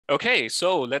Okay,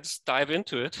 so let's dive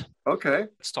into it. Okay.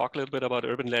 Let's talk a little bit about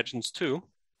urban legends too.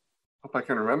 Hope I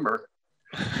can remember.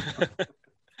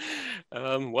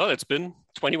 Well, it's been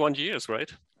 21 years, right?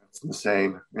 It's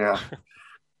insane. Yeah.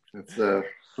 It's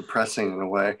depressing in a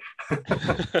way.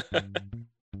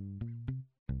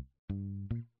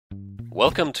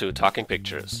 Welcome to Talking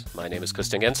Pictures. My name is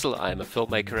Christian Genzel. I am a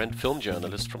filmmaker and film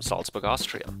journalist from Salzburg,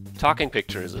 Austria. Talking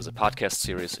Pictures is a podcast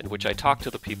series in which I talk to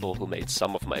the people who made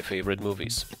some of my favorite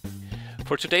movies.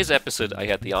 For today's episode, I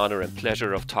had the honor and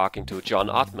pleasure of talking to John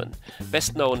Ottman,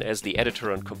 best known as the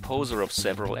editor and composer of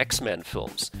several X-Men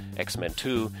films, X-Men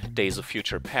 2, Days of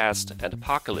Future Past, and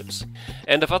Apocalypse,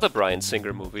 and of other Bryan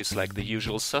Singer movies like The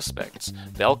Usual Suspects,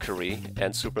 VALKYRIE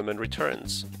and SUPERMAN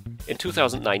RETURNS. In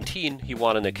 2019, he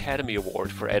won an Academy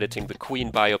Award for editing the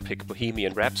Queen biopic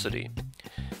Bohemian Rhapsody.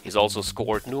 He's also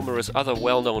scored numerous other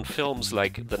well-known films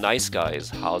like The Nice Guys,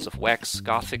 House of Wax,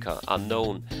 GOTHIKA,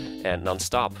 Unknown, and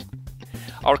Non-Stop.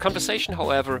 Our conversation,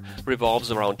 however,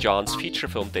 revolves around John's feature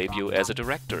film debut as a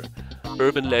director,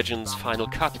 Urban Legends Final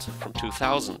Cut from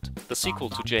 2000, the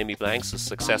sequel to Jamie Blanks'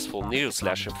 successful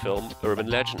neo-slasher film Urban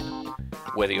Legend.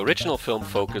 Where the original film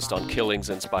focused on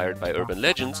killings inspired by urban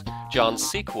legends, John's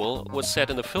sequel was set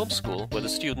in a film school where the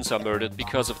students are murdered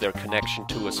because of their connection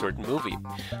to a certain movie.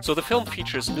 So the film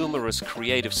features numerous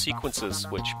creative sequences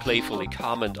which playfully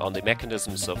comment on the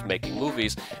mechanisms of making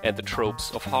movies and the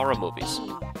tropes of horror movies.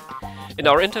 In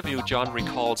our interview, John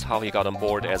recalls how he got on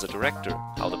board as a director,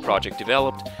 how the project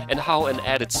developed, and how an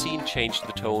added scene changed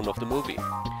the tone of the movie.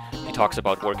 He talks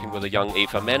about working with a young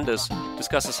Eva Mendes,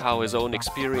 discusses how his own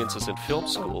experiences in film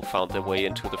school found their way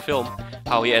into the film,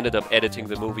 how he ended up editing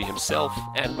the movie himself,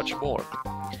 and much more.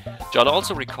 John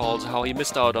also recalls how he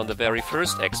missed out on the very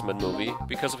first X-Men movie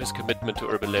because of his commitment to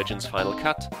Urban Legends Final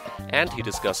Cut, and he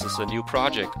discusses a new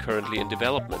project currently in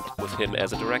development with him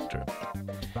as a director.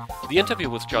 The interview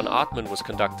with John Ottman was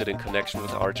conducted in connection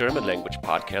with our German language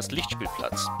podcast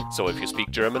Lichtspielplatz. So if you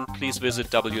speak German, please visit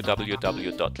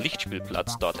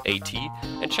www.lichtspielplatz.at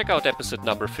and check out episode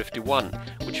number 51,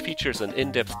 which features an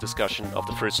in-depth discussion of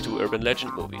the first two Urban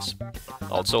Legend movies.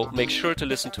 Also, make sure to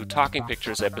listen to Talking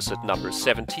Pictures episode number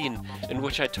 17, in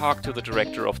which I talk to the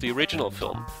director of the original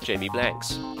film, Jamie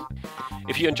Blanks.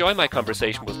 If you enjoy my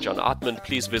conversation with John Ottman,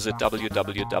 please visit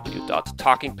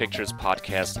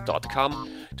www.talkingpicturespodcast.com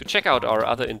to check out our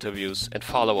other interviews and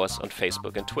follow us on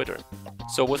Facebook and Twitter.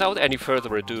 So without any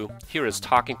further ado, here is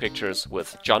Talking Pictures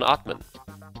with John Ottman.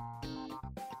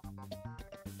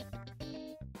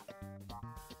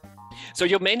 So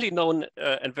you're mainly known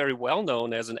and very well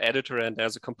known as an editor and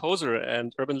as a composer,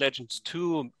 and Urban Legends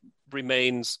 2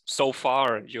 remains so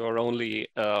far your only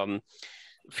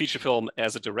feature film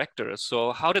as a director.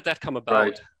 So how did that come about?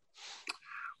 Right.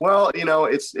 Well,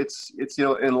 it's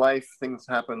in life things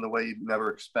happen the way you'd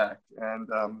never expect, and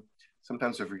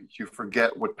sometimes if you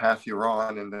forget what path you're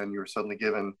on, and then you're suddenly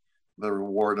given the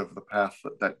reward of the path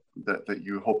that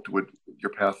you hoped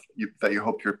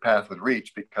your path would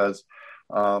reach. Because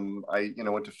I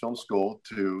went to film school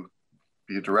to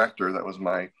be a director. That was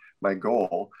my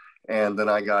goal, and then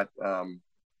I got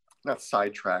not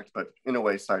sidetracked, but in a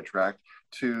way sidetracked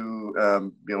to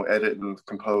edit and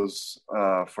compose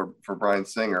for Bryan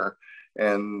Singer,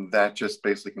 and that just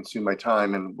basically consumed my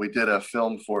time. And we did a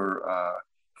film for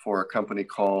a company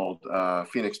called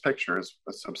Phoenix Pictures,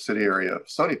 a subsidiary of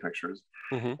Sony Pictures,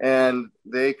 and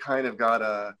they kind of got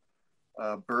a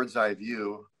bird's eye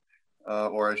view,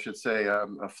 or I should say,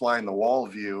 a fly in the wall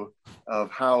view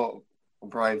of how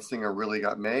Bryan Singer really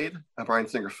got made. A Bryan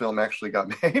Singer film actually got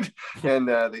made, and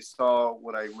they saw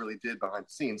what I really did behind the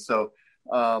scenes. So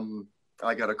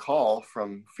I got a call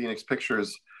from Phoenix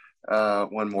Pictures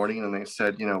one morning, and they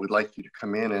said, we'd like you to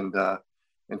come in and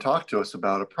talk to us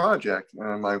about a project. And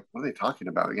I'm like, what are they talking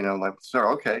about? I'm like, sir,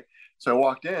 okay. So I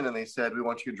walked in, and they said, we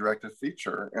want you to direct a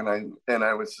feature. And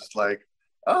I was just like,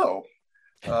 oh,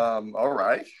 all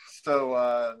right.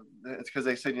 So it's because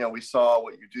they said, we saw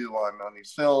what you do on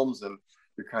these films, and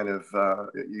you're kind of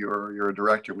you're a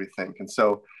director, we think. And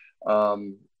so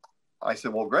I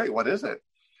said, well, great. What is it?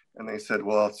 And they said,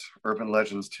 well, it's Urban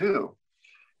Legends 2.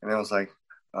 And I was like,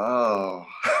 oh,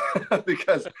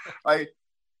 because I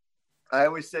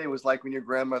always say it was like when your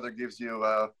grandmother gives you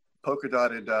polka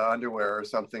dotted underwear or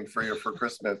something for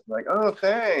Christmas. I'm like, oh,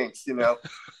 thanks,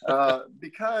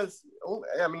 because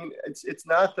I mean, it's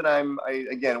not that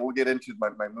again, we'll get into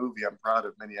my movie. I'm proud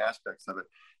of many aspects of it.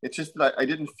 It's just that I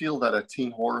didn't feel that a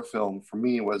teen horror film for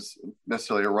me was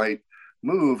necessarily a right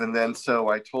move. And then so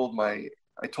I told them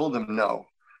no.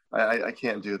 I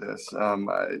can't do this.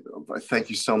 I thank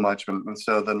you so much. And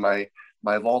so then my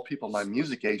of all people, my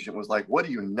music agent was like, what are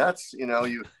you, nuts?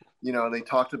 They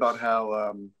talked about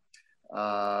how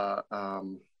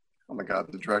oh my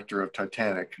God, the director of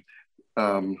Titanic.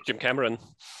 Jim Cameron.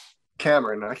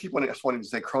 Cameron. I keep wanting to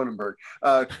say Cronenberg.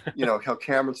 How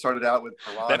Cameron started out with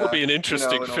Piranha. That would be an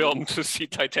interesting film to see,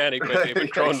 Titanic by David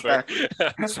Cronenberg.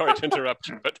 Exactly. Sorry to interrupt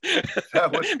you, but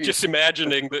just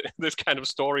imagining this kind of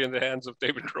story in the hands of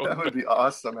David Cronenberg. That would be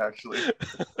awesome, actually.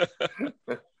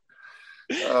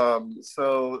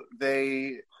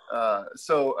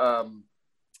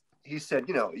 He said,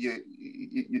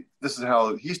 this is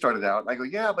how he started out. And I go,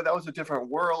 yeah, but that was a different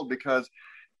world because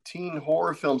teen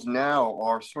horror films now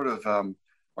are sort of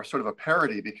a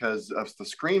parody because of the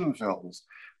Scream films.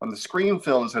 The Scream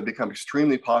films have become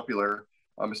extremely popular,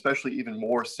 especially even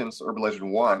more since Urban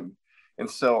Legend 1. And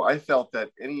so I felt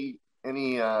that any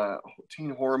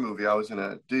teen horror movie I was going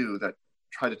to do that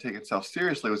tried to take itself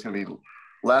seriously was going to be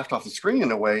laughed off the screen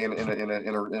in a way, in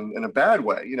a bad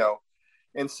way,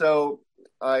 And so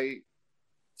I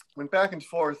went back and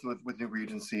forth with New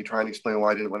Regency, trying to explain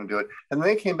why I didn't want to do it. And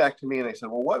they came back to me and they said,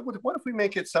 well, what if we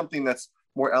make it something that's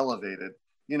more elevated,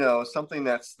 something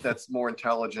that's more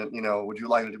intelligent, would you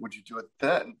do it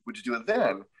then? Would you do it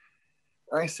then?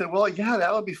 And I said, well, yeah,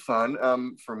 that would be fun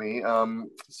for me.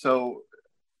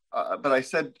 But I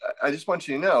said, I just want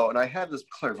you to know, and I had this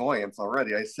clairvoyance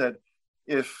already. I said,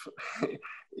 if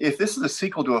this is a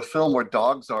sequel to a film where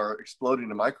dogs are exploding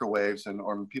in microwaves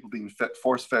or people being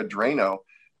force-fed Drano,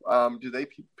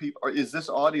 is this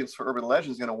audience for Urban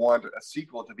Legends going to want a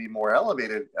sequel to be more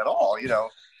elevated at all?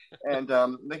 And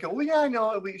they go, well, yeah, I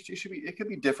know it could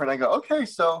be different. I go, okay,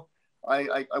 so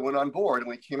I went on board and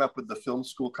we came up with the film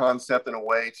school concept in a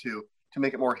way to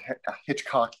make it more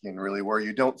Hitchcockian, really, where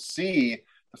you don't see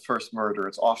the first murder;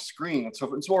 it's off screen.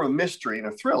 It's more of a mystery and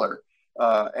a thriller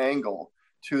angle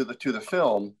to the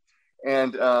film.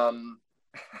 And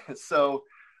so,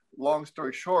 long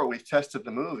story short, we tested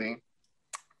the movie.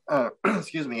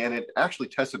 Excuse me, and it actually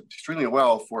tested extremely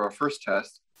well for our first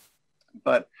test.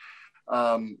 But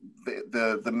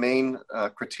the main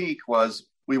critique was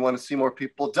we want to see more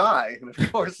people die, and of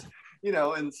course,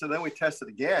 And so then we tested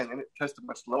again, and it tested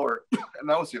much lower, and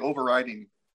that was the overriding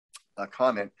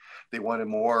comment. They wanted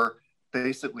more,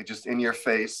 basically, just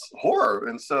in-your-face horror.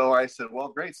 And so I said, well,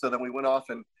 great. So then we went off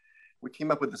and we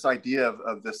came up with this idea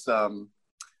of this.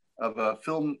 Of a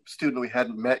film student we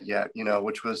hadn't met yet,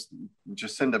 which was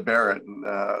Jacinda Barrett,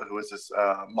 who was this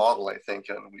model, I think,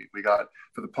 and we got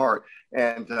for the part,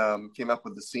 and came up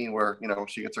with the scene where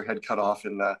she gets her head cut off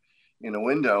in a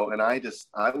window, and I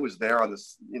was there on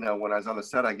this, when I was on the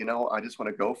set, I just want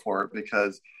to go for it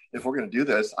because if we're going to do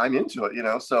this, I'm into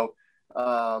it, So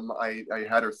I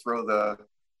had her throw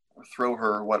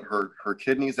her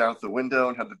kidneys out the window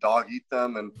and had the dog eat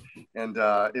them, and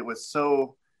it was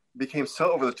became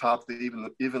so over the top that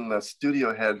even the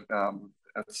studio head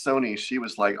at Sony, she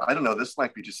was like, I don't know, this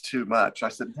might be just too much. I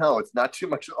said, no, it's not too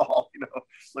much at all.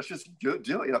 Let's just do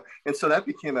it. And so that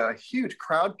became a huge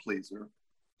crowd pleaser,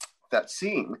 that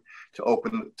scene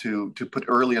to put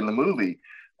early in the movie.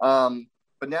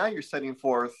 But now you're setting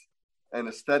forth an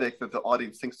aesthetic that the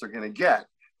audience thinks they're going to get,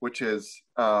 which is,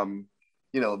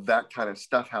 that kind of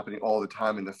stuff happening all the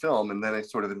time in the film. And then it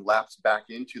sort of lapsed back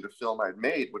into the film I'd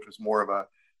made, which was more of a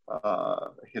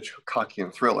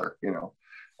Hitchcockian thriller,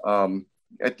 and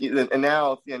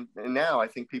now I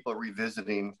think people are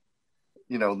revisiting,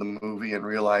 the movie and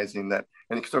realizing that,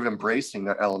 and sort of embracing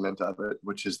that element of it,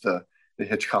 which is the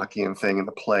Hitchcockian thing and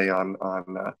the play on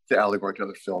the allegory to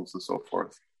other films and so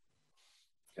forth.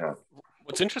 Yeah.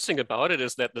 What's interesting about it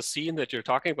is that the scene that you're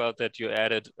talking about that you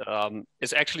added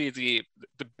is actually the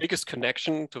biggest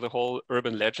connection to the whole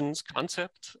urban legends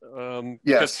concept.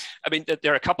 Yes. Because,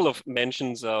 there are a couple of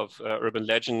mentions of urban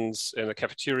legends in the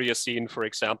cafeteria scene, for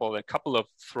example, a couple of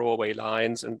throwaway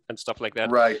lines and stuff like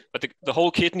that. Right. But the whole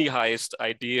kidney heist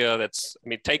idea that's,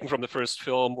 taken from the first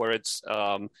film where it's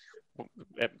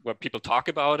where people talk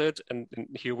about it, and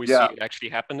here we see it actually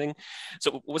happening.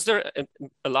 So was there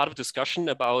a lot of discussion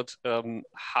about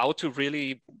how to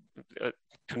really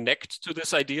connect to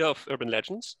this idea of urban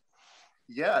legends?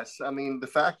 Yes, the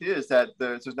fact is that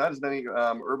there's not as many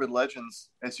urban legends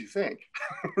as you think.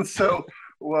 So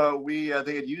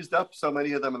they had used up so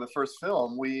many of them in the first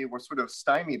film, we were sort of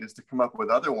stymied as to come up with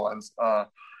other ones.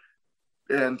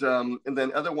 And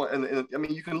then other one, and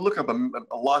you can look up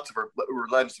lots of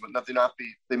legends, but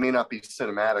they may not be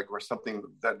cinematic or something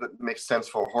that makes sense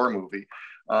for a horror movie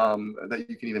that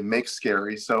you can even make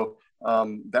scary. So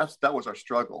that was our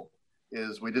struggle,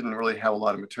 is we didn't really have a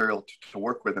lot of material to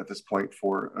work with at this point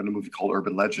for a new movie called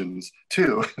Urban Legends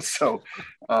 2. So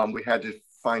we had to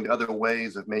find other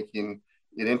ways of making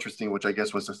it interesting, which I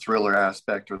guess was the thriller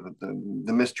aspect or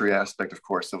the mystery aspect, of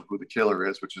course, of who the killer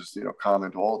is, which is,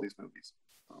 common to all these movies.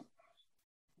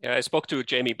 Yeah, I spoke to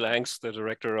Jamie Blanks, the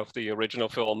director of the original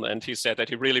film, and he said that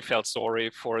he really felt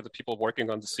sorry for the people working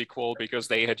on the sequel because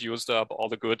they had used up all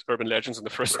the good urban legends in the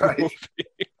first movie.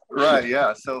 Right,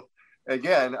 yeah. So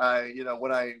again,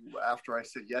 after I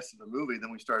said yes to the movie,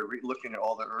 then we started looking at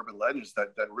all the urban legends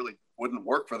that really wouldn't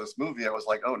work for this movie. I was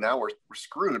like, oh, now we're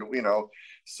screwed,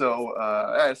 So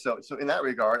so in that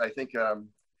regard, I think I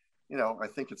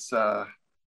think it's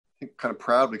kind of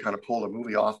proud we kind of pulled a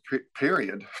movie off.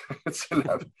 Period. It's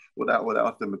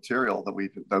without the material that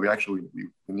we actually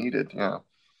needed. Yeah.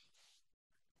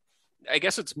 I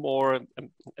guess it's more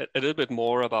a little bit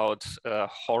more about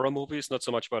horror movies, not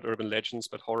so much about urban legends,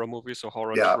 but horror movies or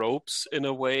horror tropes in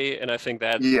a way. And I think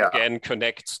that again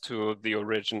connects to the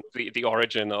origin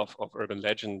of urban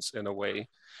legends in a way.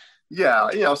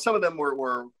 Yeah, some of them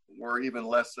were even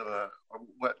less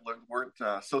weren't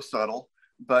so subtle,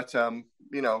 but I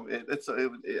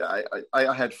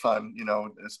had fun,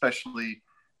 especially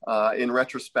in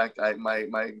retrospect.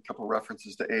 My couple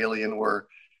references to Alien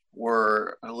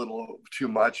were a little too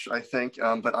much, I think.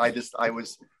 But I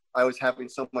was having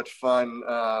so much fun,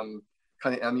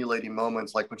 kind of emulating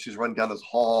moments like when she's running down this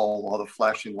hall, all the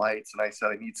flashing lights, and I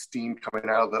said I need steam coming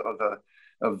out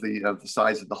of the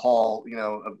sides of the hall,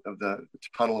 of the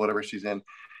tunnel, whatever she's in,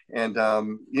 and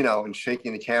and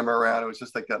shaking the camera around. It was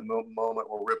just like that moment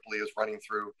where Ripley is running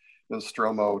through the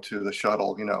Nostromo to the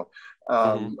shuttle,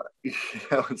 and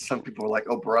some people were like,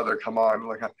 "Oh, brother, come on!"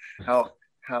 Like, how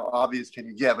obvious can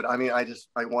you get? But I mean, I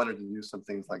wanted to do some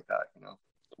things like that,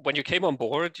 When you came on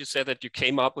board, you said that you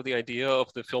came up with the idea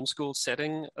of the film school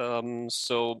setting.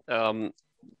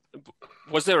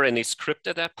 Was there any script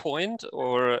at that point,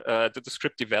 or did the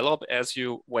script develop as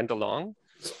you went along?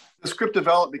 The script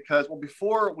developed because,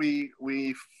 before we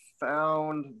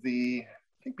found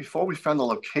before we found the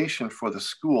location for the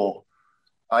school,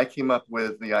 I came up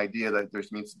with the idea that there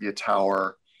needs to be a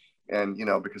tower, and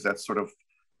because that's sort of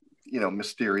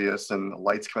mysterious, and the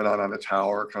lights coming on the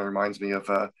tower kind of reminds me of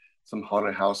some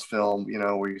haunted house film,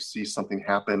 where you see something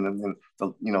happen and then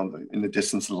in the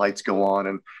distance the lights go on,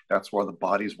 and that's where the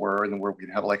bodies were, and then where we'd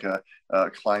have like a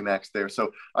climax there.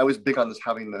 So I was big on this,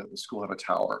 having the school have a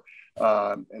tower,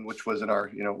 and which was in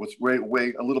our was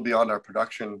way a little beyond our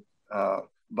production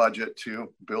budget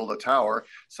to build a tower.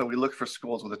 So we looked for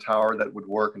schools with a tower that would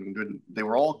work, and they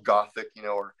were all Gothic,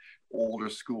 or older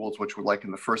schools, which were like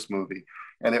in the first movie.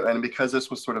 And because this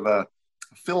was sort of a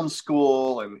film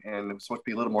school and it was supposed to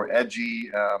be a little more edgy,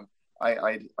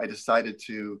 I decided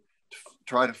to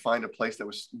try to find a place that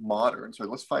was modern. So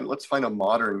let's find a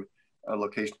modern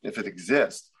location if it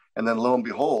exists. And then lo and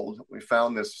behold, we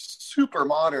found this super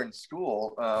modern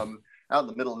school out in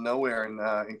the middle of nowhere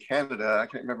in Canada. I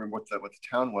can't remember what the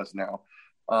town was now.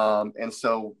 And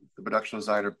so the production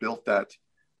designer built that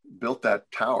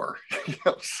tower,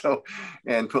 so,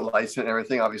 and put lights in and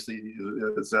everything. Obviously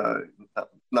it was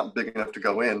not big enough to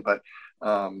go in, but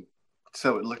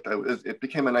so it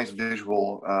became a nice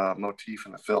visual motif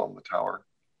in the film, the tower.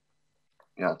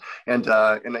 Yeah. And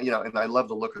I love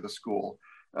the look of the school.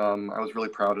 I was really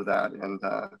proud of that,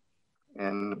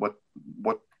 and what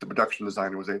the production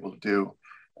designer was able to do.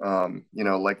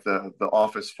 Like the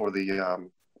office for the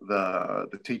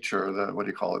teacher, what do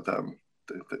you call it,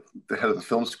 the head of the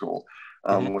film school,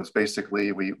 was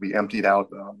basically, we emptied out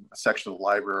a section of the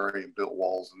library and built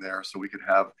walls in there so we could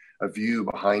have a view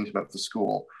behind him of the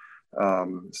school. I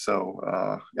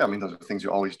mean, those are things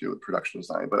you always do with production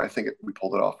design, but I think we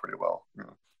pulled it off pretty well.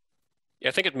 Yeah,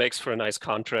 I think it makes for a nice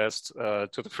contrast to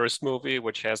the first movie,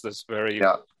 which has this very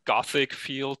Gothic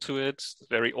feel to it,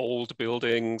 very old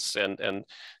buildings and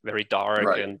very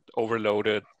dark and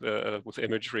overloaded with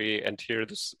imagery. And here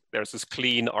there's this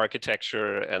clean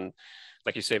architecture and,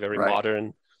 like you say, very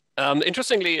modern.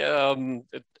 Interestingly,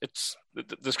 it's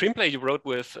the screenplay you wrote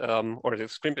with, or the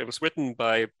screenplay was written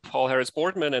by Paul Harris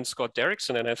Boardman and Scott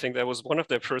Derrickson, and I think that was one of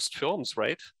their first films,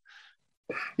 right?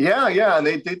 Yeah, and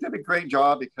they did a great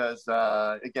job because,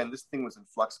 again, this thing was in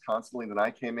flux constantly. Then I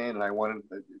came in and I wanted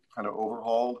it kind of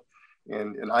overhauled,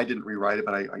 and I didn't rewrite it,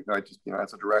 but I just,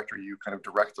 as a director, you kind of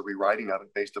direct the rewriting of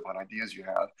it based upon ideas you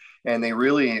have. And they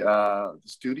really, the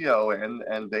studio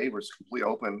and they were completely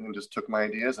open and just took my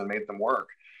ideas and made them work.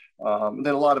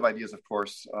 Then a lot of ideas, of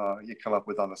course, you come up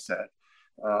with on the set.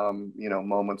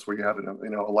 Moments where you have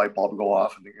a light bulb go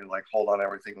off and you're like, hold on,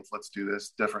 everything, let's do this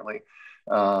differently.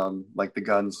 Like the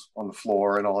guns on the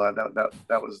floor and all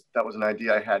that was an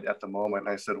idea I had at the moment.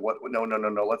 And I said,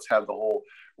 no, let's have the whole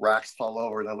racks fall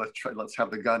over, and then let's have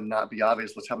the gun not be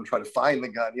obvious. Let's have them try to find the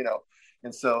gun,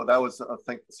 And so that was, I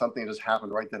think, something that just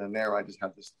happened right then and there. I just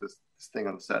had this thing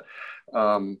on the set.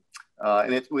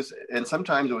 And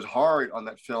sometimes it was hard on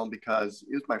that film because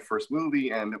it was my first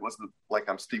movie, and it wasn't like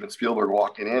I'm Steven Spielberg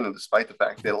walking in. And despite the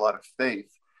fact they had a lot of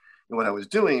faith in what I was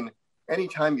doing,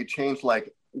 anytime you change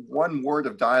like one word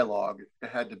of dialogue, it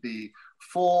had to be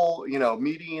full,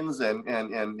 meetings and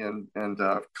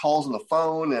calls on the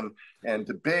phone and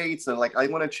debates, and like I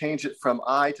want to change it from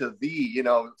I to thee,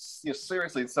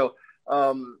 seriously. And so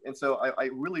I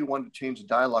really wanted to change the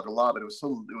dialogue a lot, but it was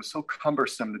so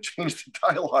cumbersome to change the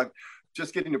dialogue,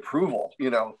 just getting approval,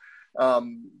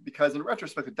 because in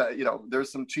retrospect,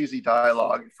 there's some cheesy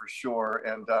dialogue for sure,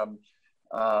 and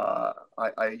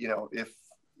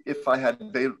if I had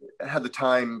the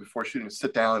time before shooting to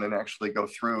sit down and actually go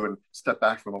through and step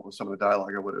back from what was some of the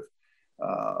dialogue, I would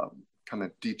have kind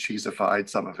of de-cheesified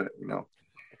some of it,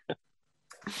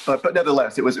 But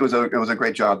nevertheless, it was a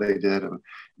great job they did, and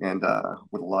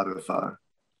with a lot of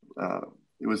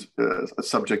it was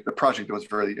a project that was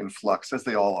very in flux, as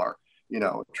they all are,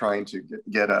 trying to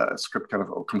get a script kind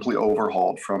of completely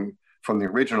overhauled from the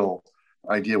original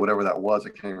idea, whatever that was, I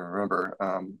can't even remember,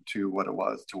 to what it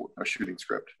was, to a shooting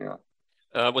script.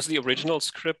 Was the original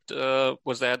script,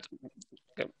 was that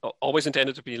always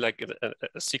intended to be like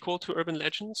a sequel to Urban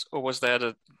Legends, or was that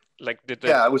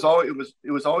Yeah, it was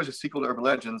always a sequel to Urban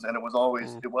Legends, and it was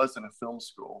always it was in a film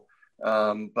school.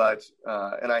 But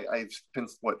I've been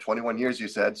 21 years, you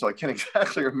said, so I can't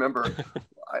exactly remember.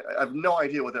 I have no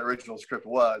idea what the original script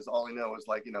was. All I know is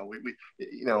like, we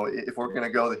if we're going to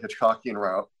go the Hitchcockian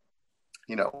route,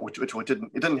 which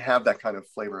didn't have that kind of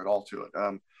flavor at all to it.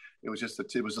 It was just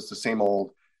the same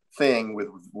old thing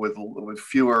with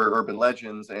fewer urban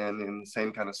legends and in the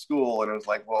same kind of school. And it was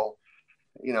like, well,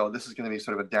 this is going to be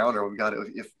sort of a downer. We've got to,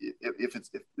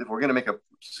 if we're going to make a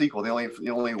sequel, the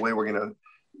only way we're going to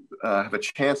have a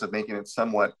chance of making it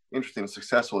somewhat interesting and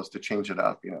successful is to change it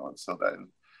up, And so that,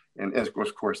 and of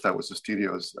course, that was the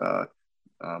studio's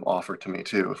offer to me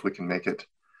too, if we can make it,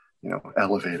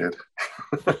 elevated.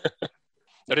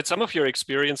 Now, did some of your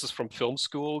experiences from film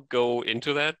school go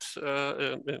into that,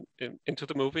 into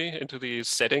the movie, into the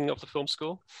setting of the film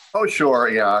school? Oh, sure,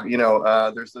 yeah.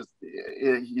 There's this.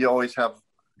 You always have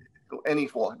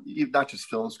not just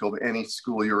film school, but any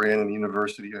school you're in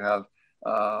university, you have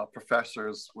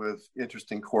professors with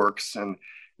interesting quirks, and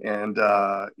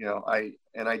I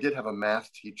did have a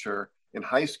math teacher in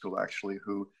high school actually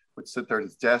who would sit there at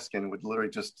his desk and would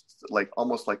literally just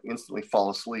almost instantly fall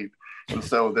asleep. And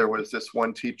so there was this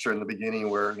one teacher in the beginning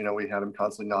where, we had him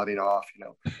constantly nodding off,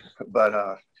 but,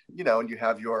 and you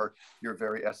have your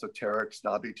very esoteric,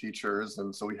 snobby teachers.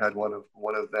 And so we had one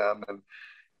of them.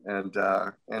 And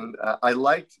I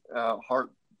liked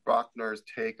Hart Brockner's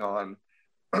take on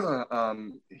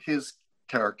his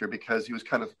character, because he was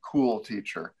kind of a cool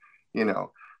teacher,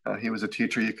 he was a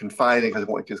teacher you confide in, because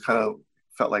it kind of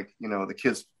felt like, the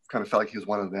kids kind of felt like he was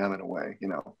one of them in a way,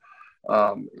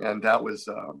 and that was,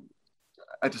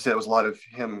 I just say it was a lot of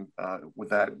him with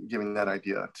that, giving that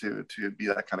idea to be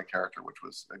that kind of character, which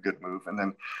was a good move. And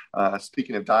then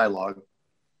speaking of dialogue,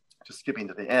 just skipping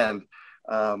to the end,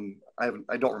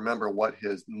 I don't remember what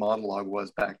his monologue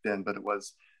was back then, but it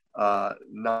was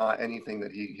not anything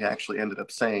that he actually ended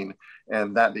up saying,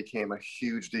 and that became a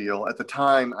huge deal. At the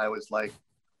time, I was like,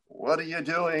 what are you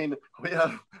doing? We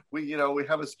have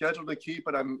a schedule to keep,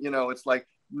 and I'm, it's like,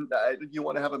 you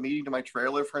want to have a meeting to my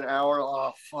trailer for an hour?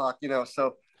 Oh, fuck,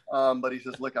 so, but he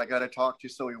says, look, I got to talk to you.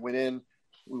 So we went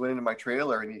into my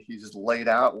trailer, and he just laid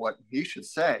out what he should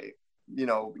say,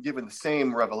 given the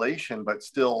same revelation, but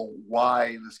still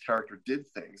why this character did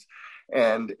things.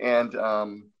 And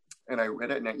I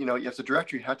read it, and, as a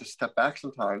director, you have to step back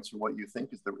sometimes from what you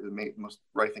think is the most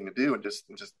right thing to do, and just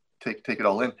take it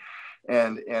all in.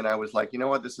 And I was like, you know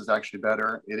what, this is actually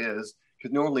better. It is,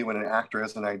 because normally when an actor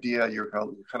has an idea, you're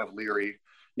kind of leery.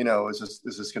 Is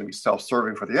this going to be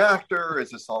self-serving for the actor? Is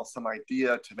this all some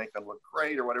idea to make them look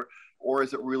great or whatever? Or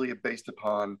is it really based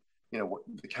upon, what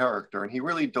the character? And he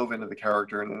really dove into the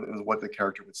character and what the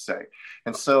character would say.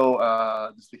 And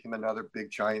so this became another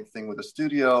big giant thing with the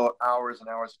studio, hours and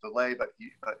hours of delay, but he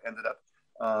ended up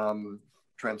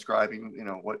transcribing,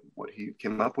 what he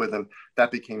came up with, and that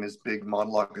became his big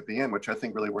monologue at the end, which I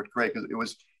think really worked great, because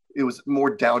it was more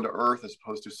down to earth as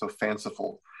opposed to so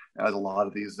fanciful as a lot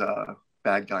of these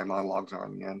bad guy monologues are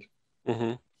in the end.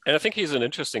 Mm-hmm. And I think he's an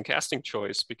interesting casting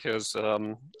choice because,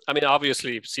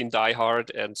 obviously you've seen Die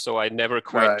Hard, and so I never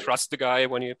quite trust the guy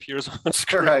when he appears on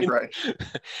screen. Right.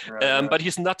 But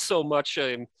he's not so much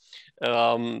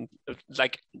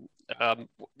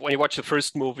when you watch the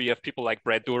first movie, you have people like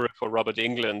Brad Dourif or Robert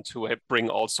Englund who bring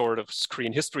all sort of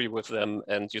screen history with them,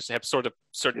 and you have sort of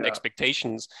certain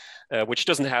expectations, which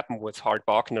doesn't happen with Hart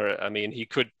Bochner. I mean, he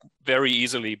could very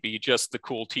easily be just the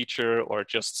cool teacher or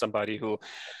just somebody who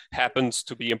happens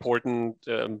to be important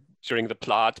during the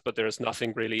plot, but there's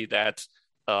nothing really that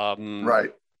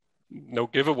no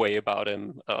giveaway about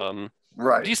him.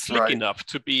 He's slick enough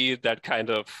to be that kind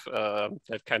of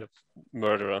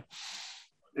murderer.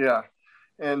 Yeah,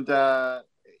 and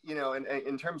you know,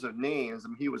 in terms of names, I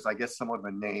mean, he was, I guess, somewhat of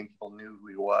a name. People knew who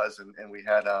he was, and we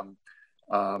had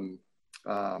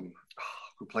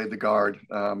who played the guard,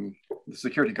 the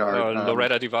security guard,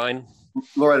 Loretta Devine.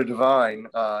 Loretta Devine.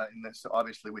 And this,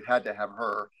 obviously, we had to have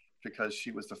her because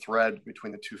she was the thread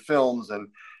between the two films,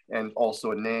 and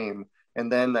also a name. And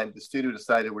then the studio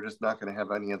decided we're just not going to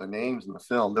have any other names in the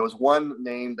film. There was one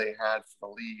name they had for the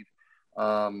lead,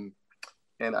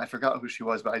 and I forgot who she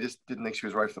was, but I just didn't think she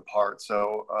was right for the part.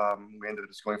 So we ended up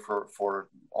just going for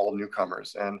all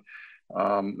newcomers. And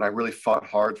I really fought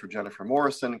hard for Jennifer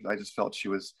Morrison because I just felt she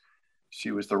was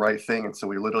the right thing. And so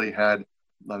we literally had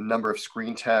a number of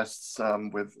screen tests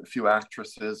with a few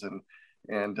actresses, and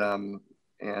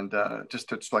just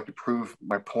so I could prove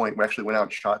my point. We actually went out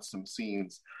and shot some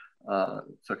scenes. So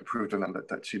I could prove to them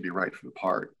that she'd be right for the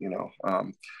part, you know.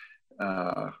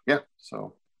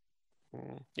 So.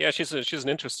 Yeah, she's an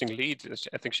interesting lead.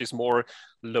 I think she's more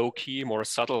low-key, more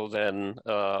subtle than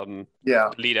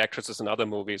lead actresses in other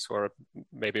movies who are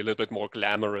maybe a little bit more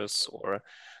glamorous or.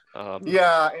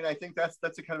 Yeah, and I think that's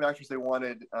the kind of actress they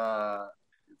wanted.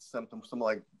 Something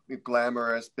like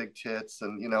glamorous, big tits,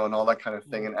 and you know, and all that kind of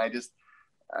thing. And I just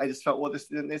felt, well, it's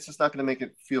just not going to make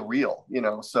it feel real, you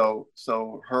know. So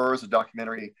her as a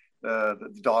documentary,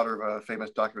 the daughter of a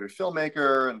famous documentary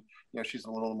filmmaker, and you know, she's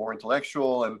a little more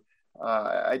intellectual, and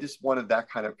I just wanted that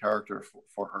kind of character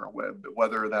for her.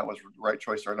 Whether that was the right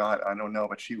choice or not, I don't know.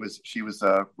 But she was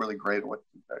really great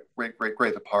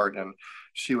at the part, and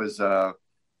she was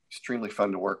extremely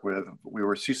fun to work with.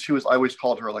 She was. I always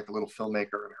called her like a little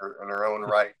filmmaker in her own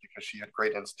right, because she had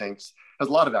great instincts, as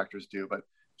a lot of actors do. But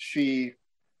she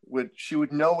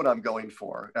would know what I'm going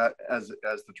for as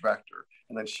the director,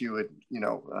 and then she would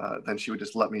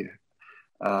just let me,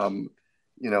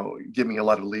 you know, give me a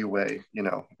lot of leeway, you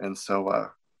know, and so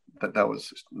that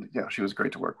was, yeah, she was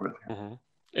great to work with. Mm-hmm.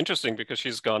 Interesting, because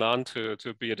she's gone on to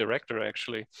be a director,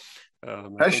 actually.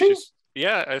 Has she?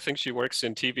 Yeah, I think she works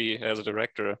in TV as a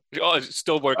director. Oh,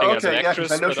 still working as an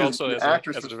actress, I know but she was also an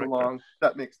actress for so long.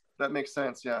 That makes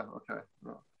sense. Yeah. Okay.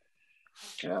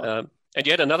 Yeah. And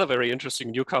yet another very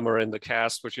interesting newcomer in the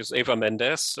cast, which is Eva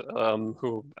Mendes,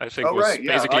 who I think was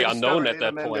basically unknown at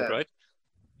that point, right?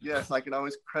 Yes, I can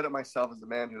always credit myself as the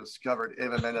man who discovered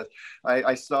Eva Mendes.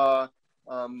 I saw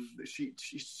she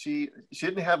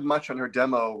didn't have much on her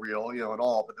demo reel, you know, at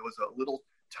all, but there was a little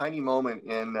tiny moment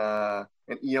in an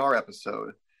ER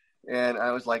episode, and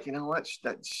I was like, you know what,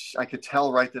 I could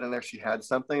tell right then and there she had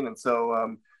something, and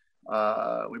so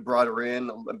we brought her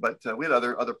in, but we had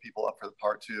other people up for the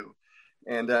part too.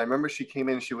 And I remember she came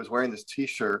in and she was wearing this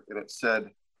T-shirt, and it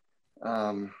said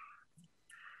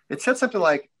something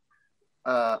like,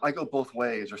 I go both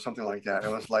ways, or something like that.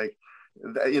 It was like,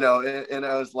 you know, and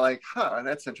I was like,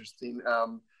 that's interesting,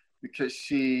 because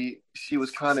she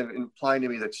was kind of implying to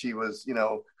me that she was, you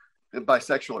know,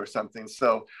 bisexual or something.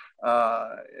 So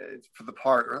for the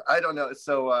part, or I don't know.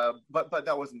 So, but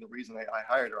that wasn't the reason I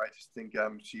hired her. I just think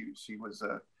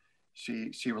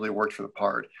she really worked for the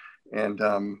part, and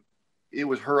it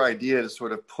was her idea to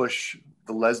sort of push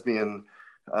the lesbian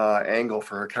angle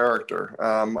for her character.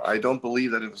 I don't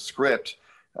believe that in the script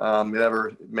it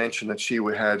ever mentioned that she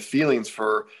had feelings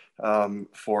for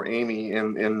Amy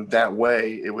in that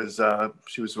way. It was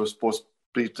she was supposed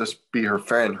to just be her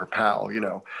friend, her pal, you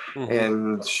know. Mm-hmm.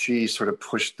 And she sort of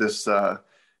pushed this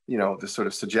you know, this sort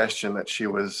of suggestion that she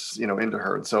was, you know, into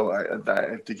her. And so I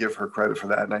have to give her credit for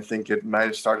that. And I think it might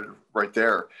have started right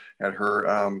there at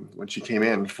her when she came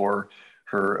in for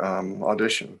her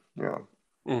audition. Yeah.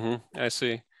 Mm-hmm. I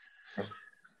see.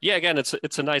 Yeah, again,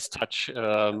 it's a nice touch.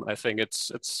 I think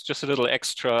it's just a little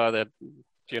extra that,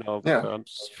 you know,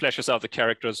 fleshes out the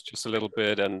characters just a little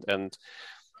bit and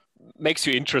makes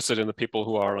you interested in the people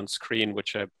who are on screen,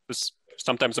 which is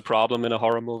sometimes a problem in a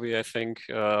horror movie, I think,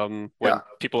 when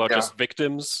people are just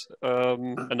victims,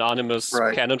 anonymous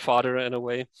cannon fodder in a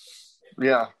way.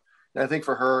 Yeah. And I think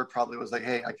for her, it probably was like,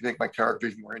 hey, I can make my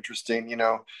characters more interesting, you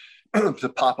know, to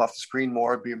pop off the screen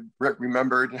more, be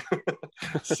remembered.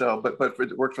 So, but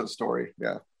it worked for the story.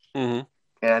 Yeah. Mm-hmm.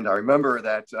 And I remember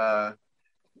that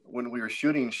when we were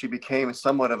shooting, she became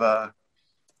somewhat of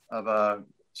a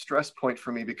stress point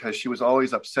for me because she was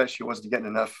always upset she wasn't getting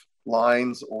enough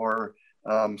lines or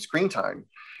screen time.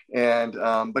 And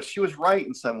but she was right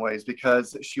in some ways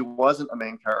because she wasn't a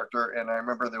main character. And I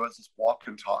remember there was this walk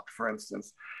and talk, for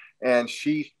instance, and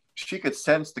she could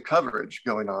sense the coverage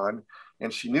going on,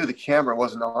 and she knew the camera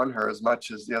wasn't on her as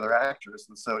much as the other actors.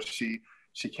 And so she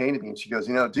came to me and she goes,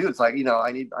 dude, it's like,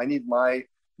 I need my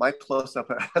close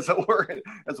up as it were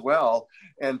as well.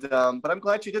 And but I'm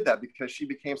glad she did that because she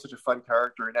became such a fun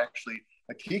character and actually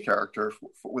a key character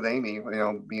with Amy,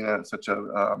 being such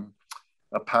a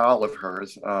pal of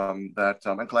hers, that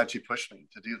I'm glad she pushed me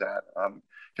to do that.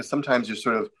 Because sometimes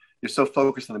you're so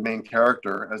focused on the main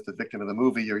character as the victim of the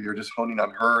movie, or you're just honing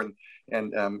on her and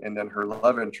then her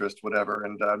love interest, whatever,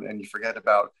 and you forget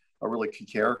about a really key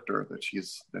character that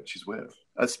she's with.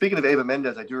 Speaking of Eva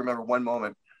Mendes, I do remember one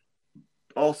moment.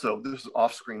 Also, this is an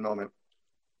off-screen moment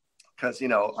because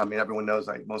everyone knows,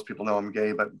 most people know I'm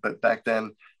gay, but back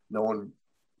then, a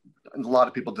lot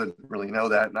of people didn't really know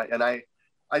that, and I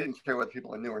didn't care whether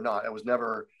people knew or not. I was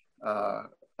never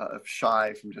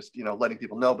shy from just, letting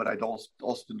people know, but I'd also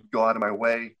go out of my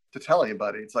way to tell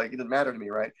anybody. It's like, it didn't matter to me,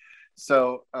 right?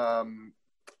 So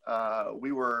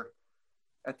we were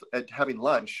at having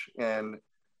lunch, and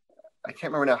I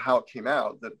can't remember now how it came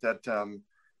out that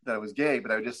I was gay,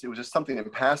 but it was just something in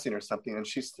passing or something. And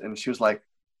she was like,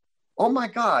 "Oh my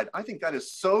God, I think that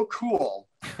is so cool."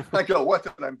 I go, "What,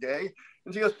 that I'm gay?"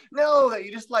 And she goes, "No, that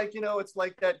you just like, it's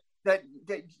like that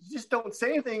you just don't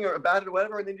say anything about it or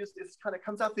whatever, and then it kind of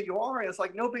comes out that you are, and it's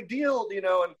like no big deal,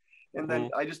 and then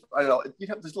I don't know, you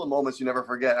have these little moments you never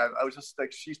forget. I was just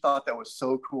like, she thought that was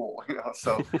so cool,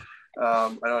 so I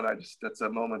don't know, that's a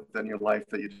moment in your life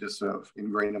that you just sort of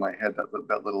ingrained in my head,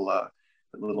 that little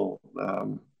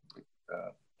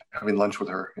having lunch with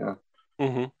her.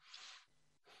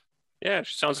 Yeah,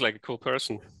 she sounds like a cool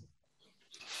person.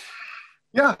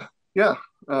 Yeah. As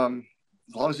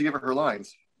long as you give her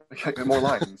lines. More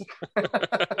lines.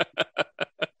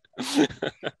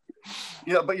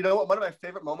 But you know what? One of my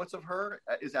favorite moments of her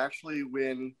is actually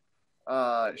when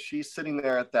she's sitting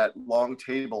there at that long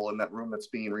table in that room that's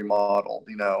being remodeled,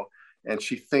 and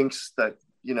she thinks that,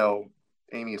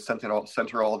 Amy sent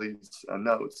her all these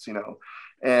notes,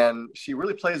 and she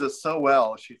really plays it so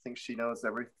well. She thinks she knows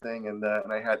everything, and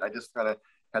I just kind of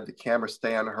had the camera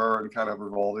stay on her and kind of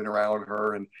revolving around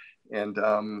her, and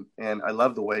I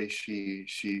love the way she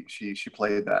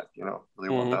played that, really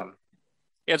well done.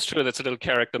 Yeah, it's true. That's a little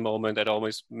character moment that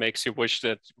always makes you wish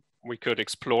that we could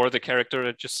explore the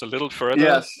character just a little further.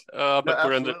 Yes, but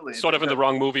we're in the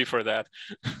wrong movie for that.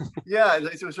 Yeah,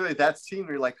 it was really that scene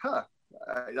where you're like,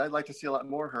 I'd like to see a lot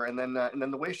more of her. And then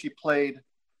the way she played,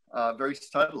 very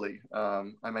subtly.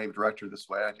 I may have directed her this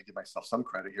way. I have to give myself some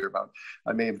credit here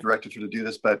I may have directed her to do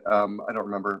this, but I don't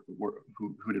remember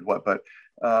who did what. But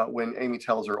when Amy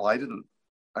tells her, "Well, I didn't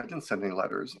send any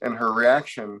letters," and her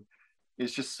reaction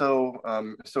is just so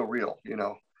real,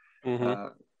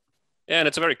 Yeah, and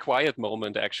it's a very quiet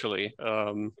moment, actually.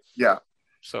 Yeah.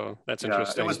 So that's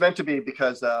interesting. It was meant to be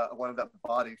because I wanted that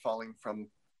body falling from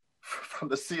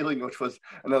the ceiling, which was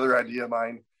another idea of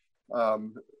mine.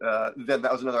 Then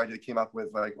that was another idea that came up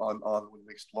with on when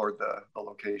we explored the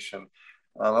location.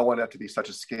 I wanted that to be such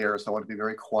a scare, so I wanted to be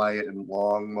very quiet and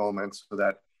long moments so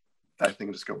that thing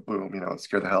would just go boom, and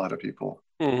scare the hell out of people.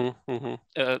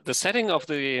 The setting of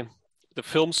the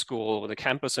film school, the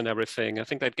campus and everything, I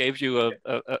think that gave you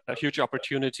a huge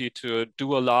opportunity to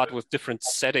do a lot with different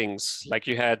settings. Like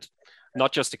you had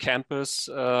not just the campus,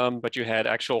 but you had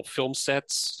actual film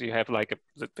sets. You have like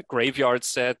the graveyard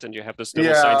set, and you have this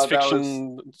little science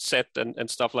fiction set and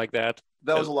stuff like that.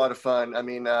 That was a lot of fun. I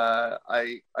mean, I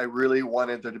really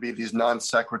wanted there to be these non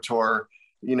sequitur,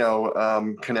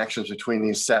 connections between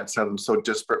these sets, have them so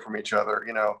disparate from each other,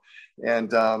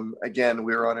 And again,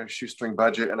 we were on a shoestring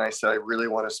budget, and I said, I really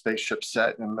want a spaceship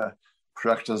set, and the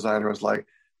production designer was like,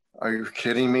 "Are you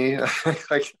kidding me?"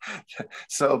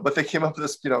 But they came up with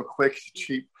this, quick,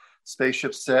 cheap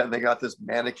spaceship set, and they got this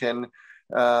mannequin.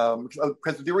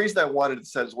 Because the reason I wanted it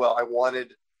set as well, I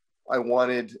wanted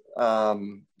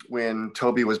when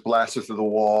Toby was blasted through the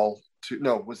wall. He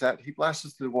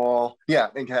blasted through the wall? Yeah,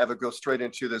 and have it go straight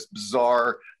into this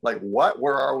bizarre, like,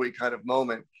 where are we kind of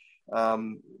moment,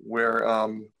 where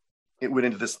it went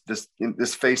into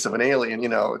this face of an alien,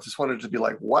 it just wanted to be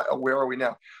like, where are we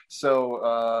now?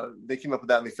 So they came up with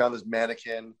that, and they found this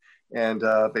mannequin and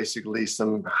basically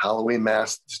some Halloween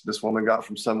mask this woman got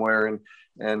from somewhere,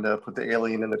 and put the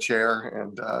alien in the chair,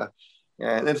 and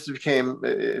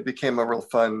it became a real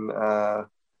fun,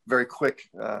 very quick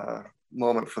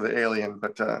moment for the alien,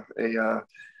 but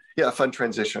yeah, a fun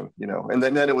transition, you know. And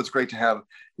then it was great to have,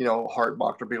 you know, Hart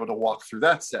Bochner be able to walk through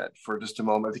that set for just a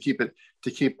moment to keep it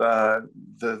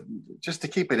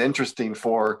interesting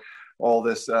for all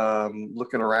this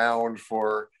looking around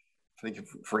for, I think,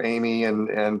 for Amy and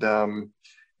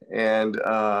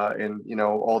you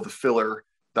know, all the filler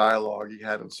dialogue he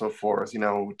had and so forth, you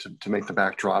know, to make the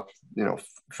backdrop, you know,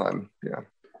 fun. Yeah.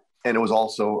 And it was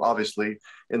also obviously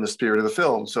in the spirit of the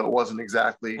film. So it wasn't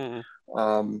exactly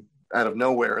out of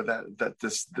nowhere it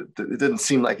didn't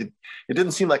seem like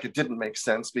it didn't make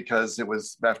sense, because it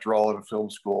was, after all, in a film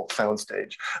school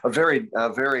soundstage, a very,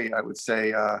 I would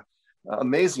say,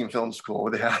 amazing film school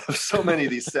where they have so many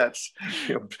of these sets,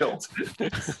 you know, built.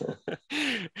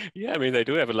 Yeah, I mean, they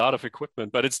do have a lot of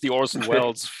equipment, but it's the Orson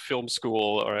Welles Film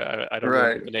School, or I don't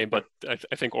know the name, but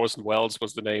I think Orson Welles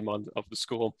was the name of the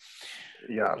school.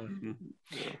 Yeah.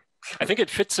 I think it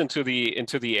fits into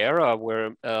the era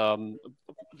where,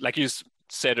 like you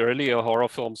said earlier, horror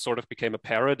films sort of became a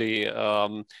parody.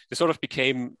 They sort of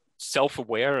became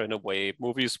self-aware in a way.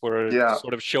 Movies were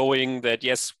sort of showing that,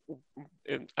 yes,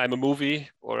 I'm a movie,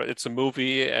 or it's a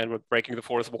movie, and we're breaking the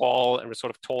fourth wall, and we're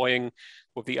sort of toying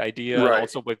with the idea, and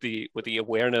also with the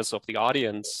awareness of the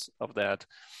audience of that.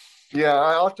 Yeah,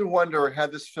 I often wonder,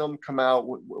 had this film come out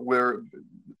where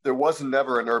there wasn't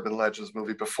never an Urban Legends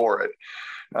movie before it,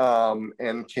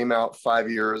 and came out 5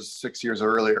 years, 6 years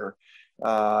earlier,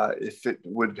 if it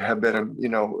would have been, you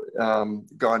know,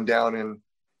 gone down in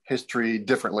history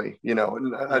differently, you know.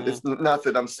 It's not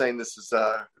that I'm saying this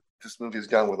movie is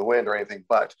Gone with the Wind or anything,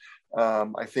 but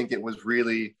I think it was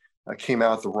really came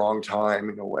out at the wrong time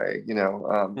in a way, you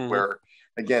know, where,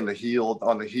 again,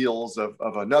 on the heels of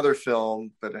another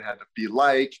film that it had to be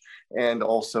like, and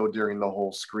also during the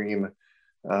whole Scream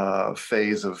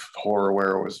phase of horror,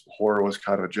 where horror was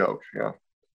kind of a joke.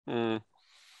 Yeah.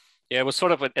 Yeah, it was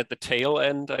sort of at the tail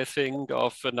end, I think,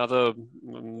 of another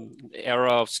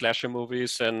era of slasher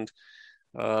movies, and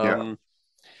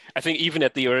I think even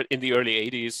in the early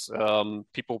 80s,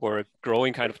 people were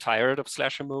growing kind of tired of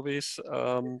slasher movies,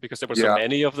 because there were so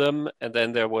many of them, and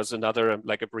then there was another,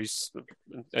 like a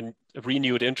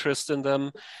renewed interest in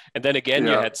them, and then again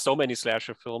you had so many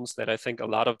slasher films that I think a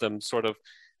lot of them sort of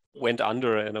went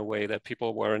under in a way that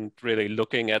people weren't really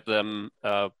looking at them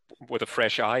with a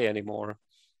fresh eye anymore.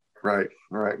 Right.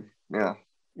 Yeah.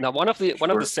 Now, one of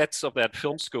the sets of that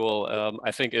film school, I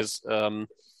think, is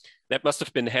that must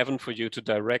have been heaven for you to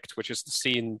direct, which is the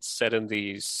scene set in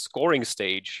the scoring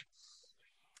stage.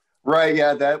 Right.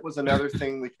 Yeah, that was another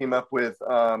thing we came up with.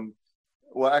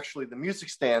 Well, actually, the music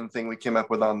stand thing I came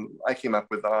up with on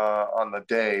the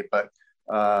day, but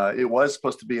it was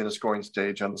supposed to be in a scoring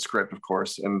stage on the script, of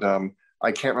course, and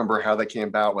I can't remember how that came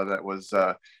about. Whether that was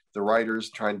the writers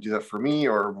trying to do that for me,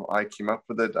 or I came up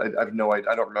with it. I have no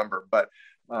idea. I don't remember, but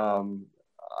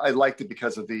I liked it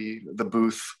because of the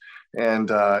booth, and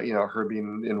you know, her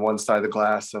being in one side of the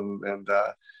glass, and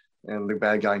the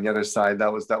bad guy on the other side.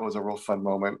 That was a real fun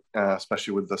moment,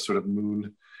 especially with the sort of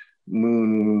moon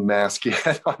mask he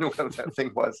had on, whatever that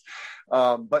thing was.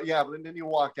 But then you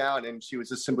walk out, and she was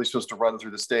just simply supposed to run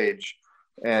through the stage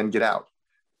and get out.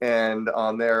 And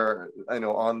on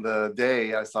the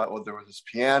day, I thought, well, there was this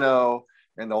piano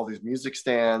and all these music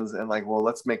stands, and like, well,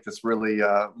 let's make this really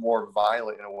more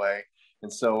violent in a way.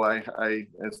 And so I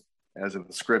as in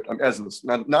the script, not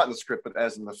in the script, but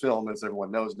as in the film, as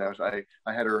everyone knows now, I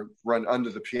had her run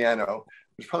under the piano.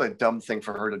 It was probably a dumb thing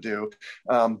for her to do,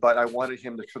 but I wanted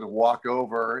him to sort of walk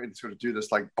over and sort of do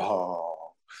this like bah,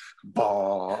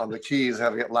 bah on the keys,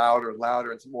 having it louder and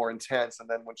louder, and more intense. And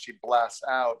then when she blasts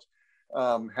out,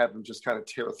 have them just kind of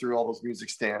tear through all those music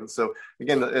stands. So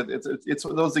again, it's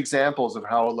those examples of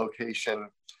how a location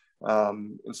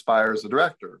inspires the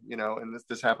director, you know, and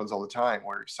this happens all the time,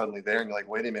 where you're suddenly there and you're like,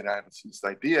 wait a minute, I haven't seen this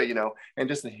idea, you know, and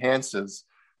just enhances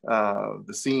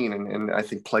the scene, and I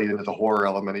think played into the horror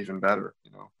element even better,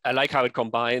 you know. I like how it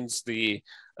combines the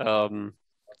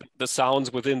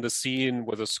sounds within the scene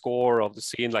with the score of the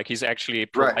scene. Like, he's actually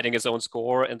providing his own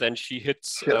score, and then she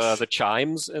hits the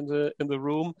chimes in the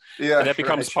room, and that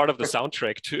becomes part of the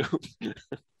soundtrack too.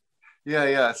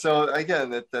 Yeah. So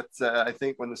again, that's I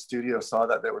think when the studio saw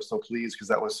that, they were so pleased, because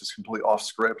that was just completely off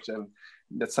script, and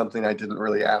that's something I didn't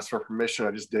really ask for permission.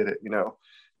 I just did it, you know.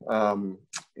 And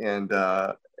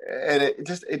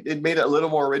it made it a little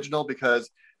more original,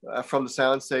 because from the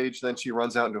soundstage, then she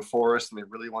runs out into a forest, and they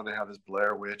really wanted to have this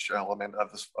Blair Witch element of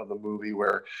the movie,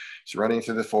 where she's running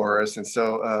through the forest, and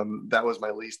so that was my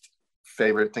least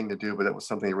favorite thing to do, but it was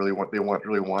something they really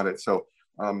wanted. So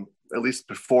at least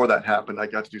before that happened, I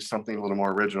got to do something a little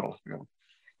more original, you know.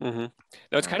 Mm-hmm.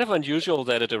 Now, it's kind of unusual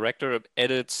that a director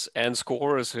edits and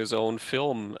scores his own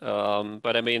film.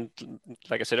 But I mean,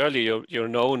 like I said earlier, you're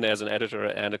known as an editor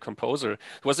and a composer.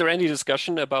 Was there any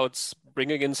discussion about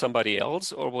bringing in somebody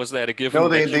else, or was that a No, given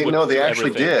they that you they would no, they do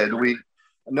actually everything? did.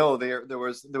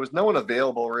 There was no one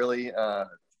available really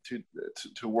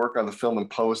to work on the film and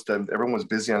post. And everyone was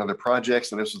busy on other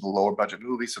projects, and this was a lower budget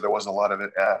movie, so there wasn't a lot of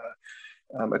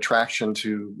attraction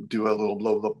to do a little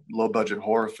low budget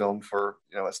horror film for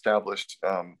established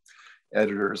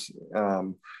editors.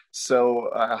 So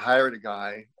I hired a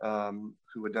guy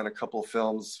who had done a couple of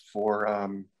films for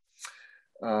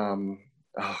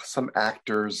some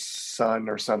actor's son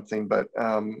or something, but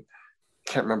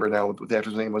can't remember now what the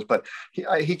actor's name was. But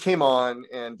he came on,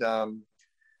 and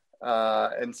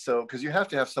so because you have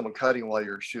to have someone cutting while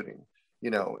you're shooting,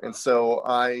 and so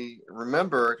I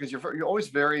remember, because you're always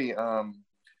very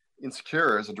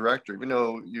insecure as a director, even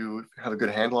though you have a good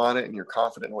handle on it and you're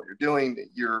confident in what you're doing,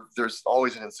 there's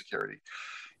always an insecurity.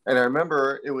 And I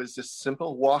remember it was this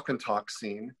simple walk and talk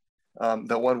scene,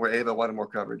 the one where Ava wanted more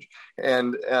coverage,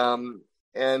 and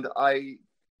the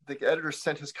editor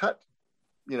sent his cut,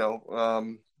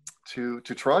 to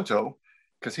Toronto,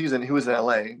 because he was in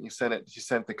LA. He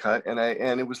sent the cut, and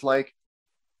it was like,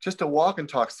 just a walk and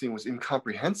talk scene was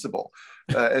incomprehensible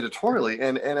editorially.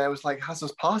 And I was like, how's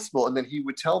this possible? And then he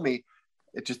would tell me,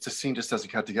 the scene just doesn't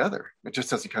cut together. It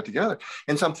just doesn't cut together.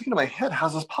 And so I'm thinking in my head,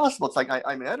 how's this possible? It's like,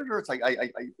 I'm an editor. It's like,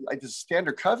 I just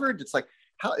standard covered. It's like,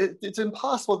 it's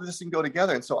impossible that this can go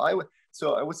together. And so I would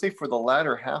say for the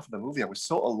latter half of the movie, I was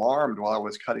so alarmed while I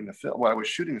was shooting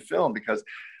the film, because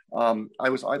I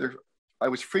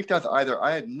was freaked out that either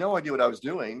I had no idea what I was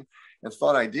doing and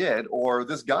thought I did, or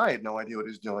this guy had no idea what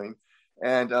he was doing.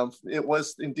 And it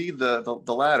was indeed the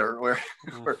latter, where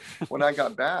when I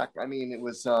got back, I mean, it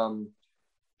was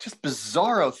just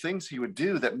bizarro things he would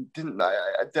do that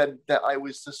I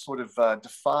was just sort of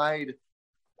defied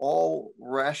all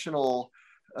rational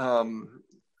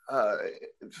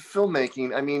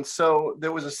filmmaking. I mean, so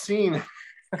there was a scene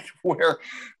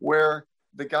where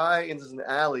the guy is in the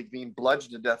alley being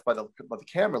bludgeoned to death by the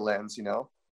camera lens,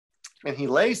 and he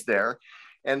lays there.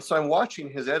 And so I'm watching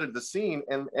his edit of the scene,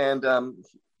 and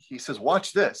he says,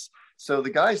 "Watch this." So the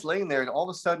guy's laying there, and all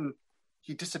of a sudden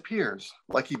he disappears,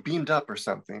 like he beamed up or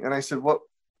something. And I said, "What?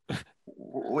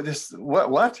 What?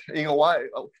 Why?" He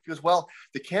goes, "Well,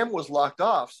 the camera was locked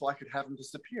off, so I could have him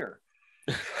disappear."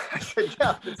 I said,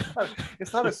 "Yeah,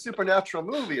 it's not a supernatural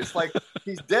movie. It's like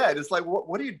he's dead. It's like,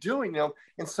 what are you doing?"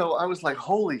 And so I was like,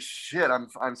 "Holy shit,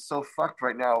 I'm so fucked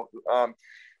right now."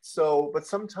 But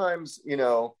sometimes,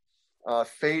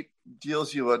 fate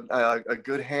deals you a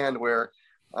good hand where,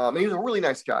 and he was a really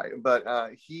nice guy, but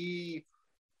he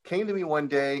came to me one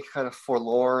day kind of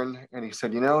forlorn, and he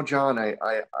said, "John, I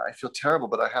feel terrible,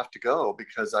 but I have to go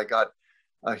because I got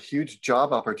a huge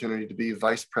job opportunity to be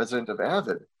vice president of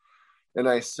Avid." And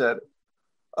I said,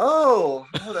 oh,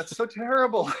 that's so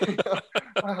terrible.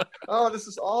 Oh, this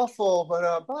is awful,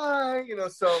 but bye.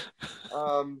 So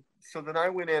then I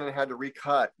went in and had to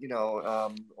recut, a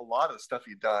lot of the stuff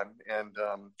he'd done. And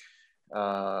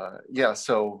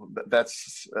so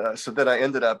that's, so then I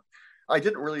ended up, I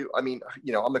didn't really,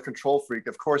 I'm a control freak.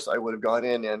 Of course I would have gone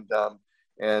in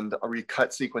and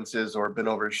recut sequences or been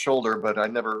over his shoulder, but I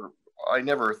never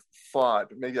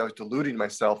thought, maybe I was deluding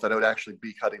myself, that I would actually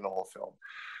be cutting the whole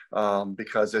film.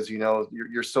 Because as you know,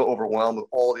 you're so overwhelmed with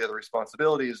all the other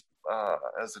responsibilities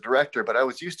as a director. But I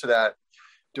was used to that,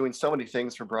 doing so many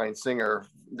things for Bryan Singer.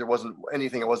 There wasn't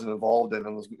anything I wasn't involved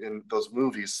in those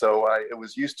movies. So it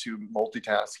was used to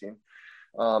multitasking.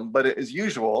 But as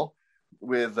usual,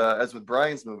 as with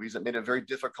Bryan's movies, it made it very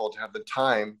difficult to have the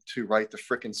time to write the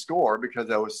frickin' score, because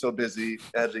I was so busy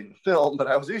editing the film. But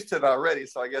I was used to it already,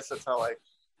 so I guess that's how I,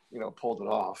 pulled it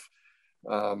off.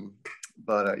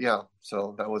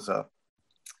 So that was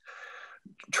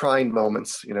trying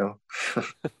moments, Now,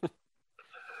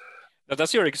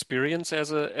 does your experience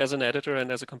as an editor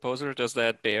and as a composer, does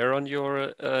that bear on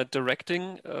your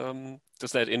directing?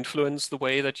 Does that influence the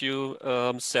way that you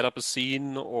set up a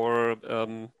scene, or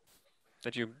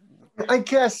that you? I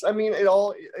guess,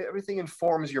 everything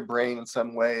informs your brain in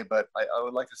some way, but I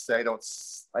would like to say I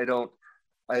don't.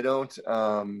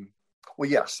 Well,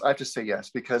 yes, I have to say yes,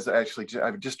 because actually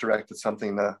I've just directed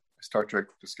something, the Star Trek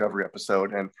Discovery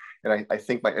episode, and I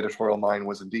think my editorial mind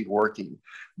was indeed working,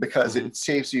 because it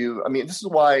saves you. This is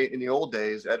why in the old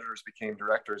days editors became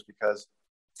directors, because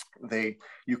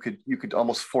you could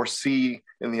almost foresee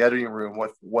in the editing room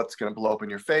what's going to blow up in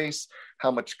your face,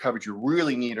 how much coverage you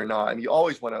really need or not. And you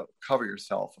always want to cover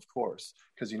yourself, of course,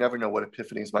 because you never know what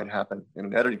epiphanies might happen in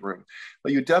an editing room.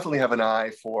 But you definitely have an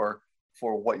eye for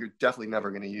for what you're definitely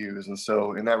never going to use. And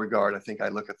so in that regard, I think I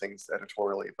look at things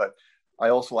editorially, but I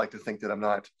also like to think that I'm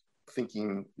not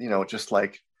thinking, just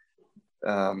like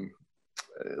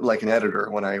an editor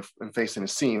when I'm facing a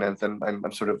scene, and then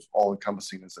I'm sort of all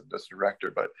encompassing as a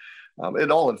director, but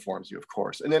it all informs you, of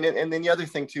course. And then the other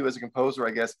thing too, as a composer,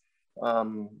 I guess,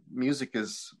 music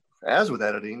is, as with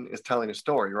editing, is telling a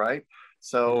story, right?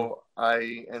 So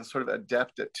I am sort of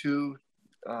adept at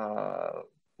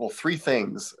three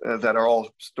things that are all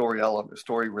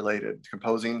story related.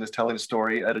 Composing is telling a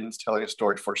story, editing is telling a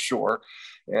story for sure,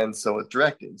 and so is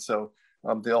directing. So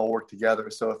they all work together.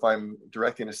 So if I'm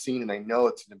directing a scene and I know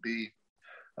it's going to be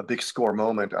a big score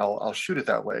moment, I'll shoot it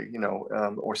that way,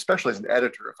 or especially as an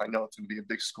editor, if I know it's going to be a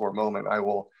big score moment, I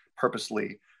will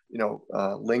purposely,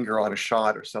 linger on a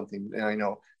shot or something,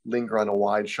 linger on a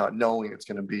wide shot, knowing it's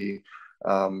going to be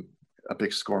a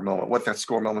big score moment. What that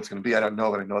score moment's going to be, I don't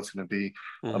know, but I know it's going to be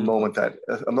a moment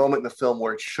in the film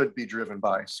where it should be driven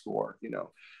by score,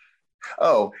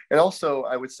 Oh, and also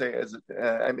I would say,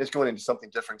 I'm just going into something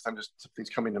different because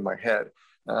something's coming to my head.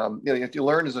 You have to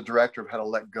learn as a director of how to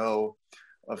let go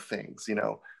of things,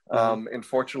 and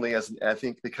fortunately, I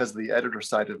think because of the editor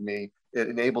side of me, it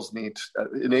enabled me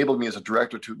as a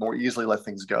director to more easily let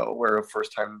things go, where a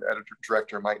first-time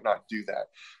director might not do that.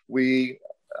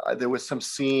 There was some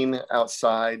scene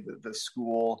outside the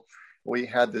school. We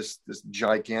had this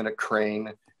gigantic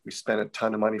crane. We spent a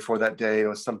ton of money for that day. It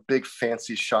was some big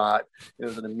fancy shot. It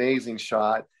was an amazing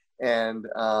shot. And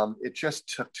it just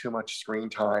took too much screen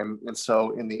time. And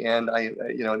so in the end,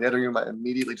 in the editing room, I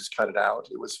immediately just cut it out.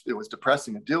 It was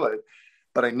depressing to do it,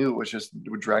 but I knew it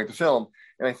would drag the film.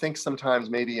 And I think sometimes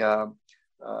maybe a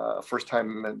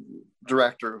first-time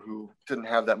director who didn't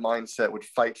have that mindset would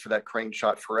fight for that crane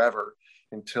shot forever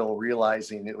until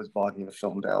realizing it was bogging the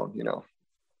film down,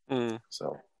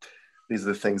 So these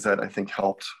are the things that I think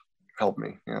helped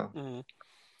me.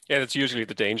 Yeah, that's usually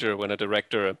the danger when a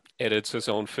director edits his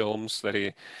own films, that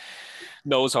he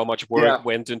knows how much work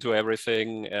went into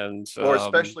everything, or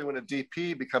especially when a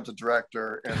DP becomes a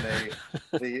director and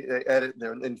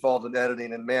they're involved in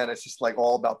editing, and man, it's just like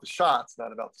all about the shots,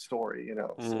 not about the story,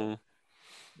 So,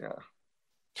 yeah.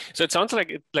 So it sounds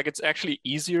like it's actually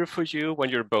easier for you when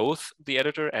you're both the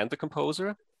editor and the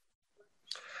composer.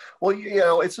 Well,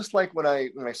 it's just like when I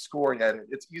score and edit,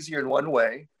 it's easier in one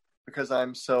way because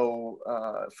I'm so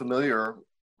familiar.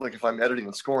 Like if I'm editing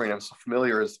and scoring, I'm so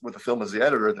familiar with the film as the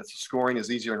editor that scoring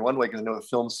is easier in one way because I know the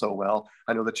film so well.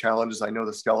 I know the challenges. I know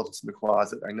the skeletons in the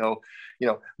closet. I know,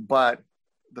 but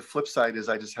the flip side is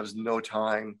I just have no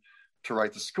time to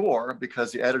write the score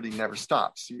because the editing never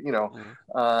stops,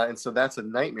 and so that's a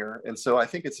nightmare. And so I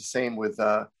think it's the same with,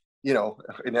 an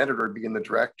editor being the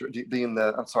director,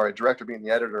 director being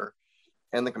the editor,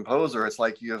 and the composer. It's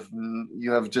like you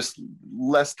have just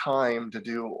less time to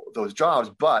do those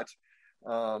jobs, but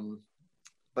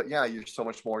yeah, you're so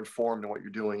much more informed in what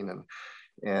you're doing,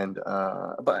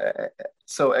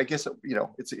 so I guess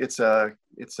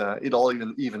it all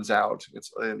even evens out.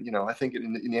 It's I think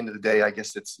in the end of the day, I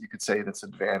guess you could say that's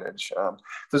advantage.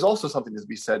 There's also something to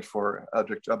be said for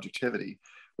objectivity,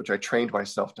 which I trained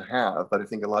myself to have. But I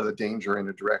think a lot of the danger in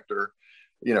a director,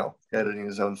 editing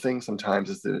his own thing sometimes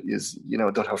is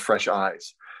don't have fresh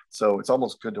eyes. So it's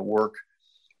almost good to work.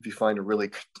 If I found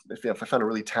a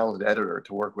really talented editor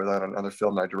to work with on another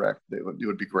film I direct, it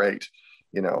would be great.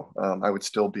 I would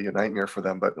still be a nightmare for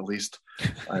them, but at least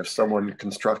I have someone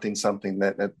constructing something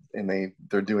and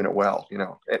they're doing it well,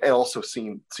 and also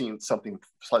seeing something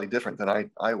slightly different than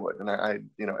I would. And I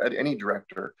any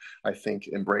director, I think,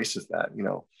 embraces that.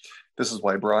 This is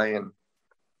why Bryan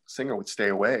Singer would stay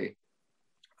away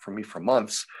from me for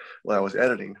months when I was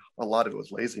editing. A lot of it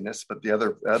was laziness, but the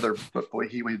other boy,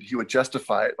 he would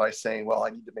justify it by saying, well,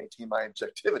 I need to maintain my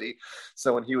objectivity.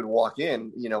 So when he would walk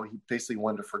in, he basically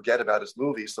wanted to forget about his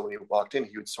movie. So when he walked in,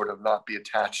 he would sort of not be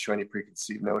attached to any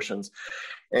preconceived notions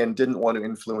and didn't want to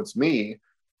influence me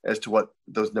as to what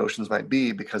those notions might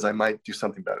be, because I might do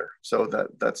something better. So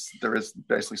there is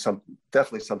basically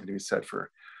definitely something to be said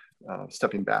for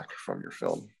stepping back from your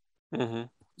film. Mm-hmm.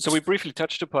 So we briefly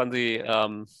touched upon the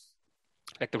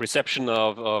reception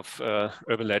of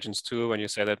Urban Legends 2, when you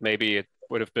say that maybe it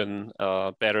would have been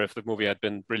better if the movie had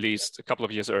been released a couple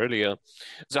of years earlier.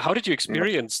 So how did you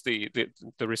experience the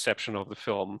reception of the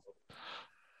film?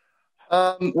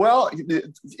 Well,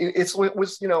 it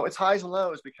was it's highs and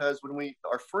lows, because when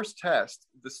our first test,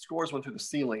 the scores went through the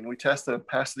ceiling. We tested in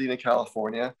Pasadena,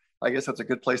 California. I guess that's a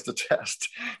good place to test.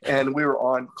 And we were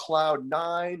on cloud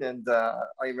 9, and I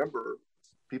remember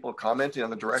people commenting on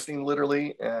the directing,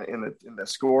 literally, in the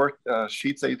score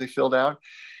sheets that they filled out.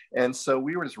 And so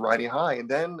we were just riding high. And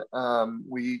then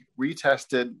we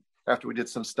retested after we did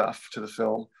some stuff to the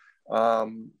film,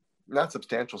 not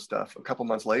substantial stuff, a couple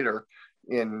months later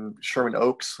in Sherman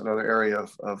Oaks, another area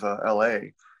of LA.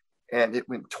 And it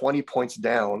went 20 points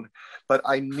down. But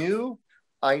I knew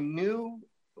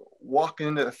walking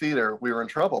into the theater, we were in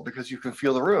trouble because you can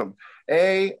feel the room.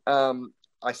 I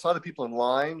saw the people in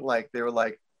line, like they were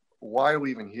like, why are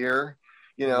we even here?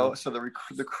 You know, so the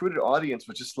recruited audience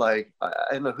was just like, I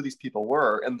didn't know who these people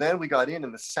were. And then we got in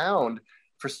and the sound,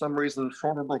 for some reason,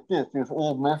 sounded like this. It was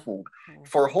all muffled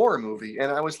for a horror movie.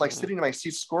 And I was like sitting in my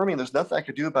seat squirming. There's nothing I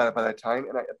could do about it by that time.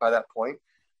 And by that point,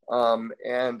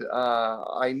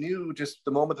 I knew just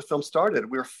the moment the film started,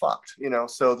 we were fucked, you know,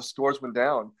 so the scores went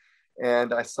down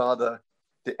and I saw the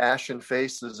ashen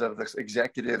faces of the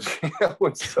executives, you know,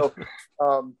 and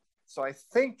so I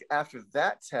think after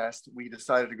that test, we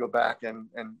decided to go back and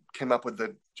came up with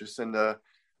the Jacinda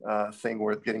thing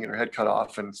where getting her head cut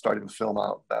off and starting the film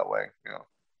out that way. You know,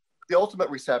 the ultimate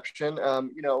reception,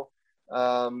 you know,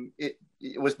 it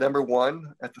was number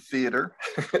 1 at the theater.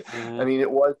 I mean,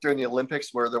 it was during the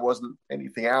Olympics where there wasn't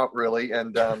anything out really,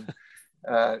 and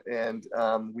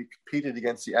we competed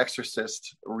against The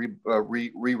Exorcist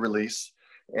re-release.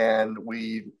 And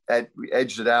we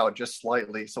edged it out just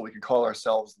slightly so we could call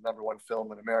ourselves the #1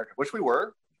 film in America, which we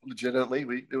were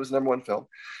legitimately. It was the #1 film,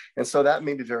 and so that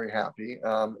made me very happy.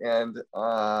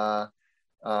 I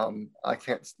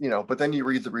can't, you know. But then you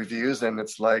read the reviews, and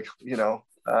it's like, you know,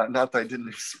 not that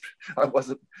I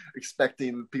wasn't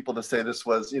expecting people to say this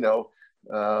was, you know,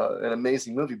 an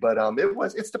amazing movie, but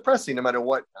it's depressing no matter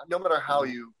what, no matter how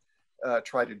you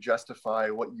try to justify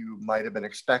what you might have been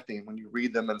expecting when you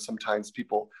read them. And sometimes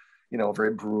people, you know,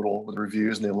 very brutal with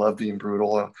reviews and they love being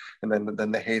brutal, and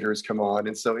then the haters come on.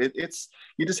 And so it's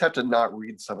you just have to not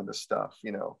read some of this stuff,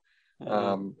 you know.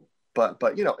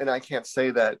 But you know, and I can't say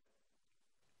that,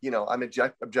 you know, I'm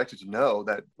objected to know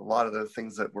that a lot of the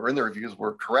things that were in the reviews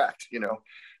were correct, you know,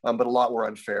 but a lot were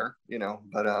unfair, you know.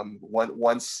 But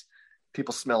once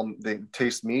people they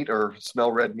taste meat or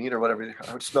smell red meat or whatever,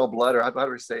 smell blood, or how do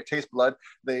we say, taste blood,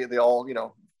 they all, you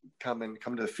know, come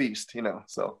to the feast, you know.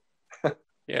 So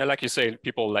yeah, like you say,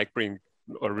 people like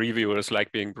reviewers like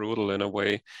being brutal in a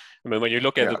way. I mean, when you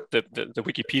look at the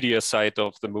Wikipedia site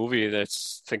of the movie, I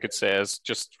think it says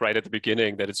just right at the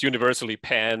beginning that it's universally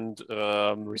panned,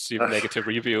 received negative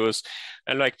reviews,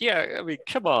 and like, yeah, I mean,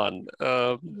 come on.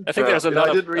 I think there's a lot.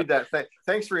 I did read that.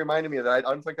 Thanks for reminding me of that. I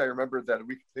don't think I remembered that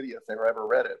Wikipedia thing or ever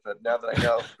read it, but now that I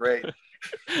know, great.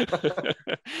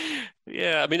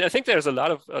 Yeah, I mean, I think there's a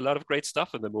lot of great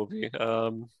stuff in the movie.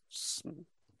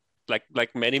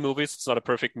 Like many movies, it's not a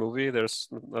perfect movie. There's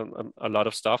a lot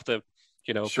of stuff that,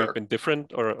 you know, could have been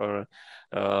different or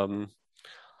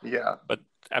yeah. But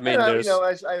I mean, you know,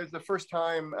 as I was the first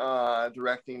time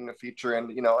directing a feature,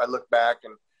 and you know, I look back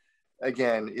and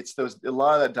again, it's a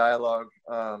lot of that dialogue.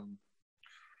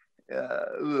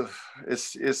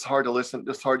 It's hard to listen.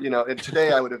 It's hard, you know. And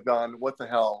today I would have gone, "What the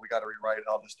hell? We got to rewrite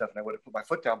all this stuff," and I would have put my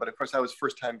foot down. But of course, I was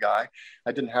first-time guy.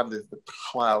 I didn't have the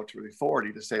clout or the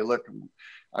authority to say, "Look,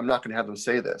 I'm not going to have them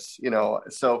say this," you know.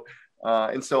 So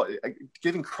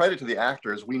giving credit to the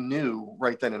actors, we knew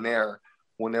right then and there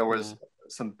when there was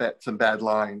some bad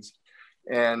lines,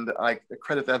 and I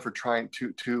credit them for trying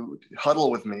to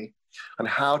huddle with me on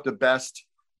how to best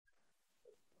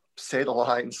say the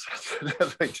lines so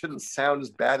that they didn't sound as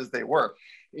bad as they were,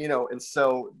 you know. And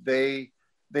so they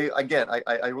again,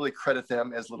 I really credit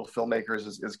them as little filmmakers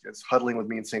as huddling with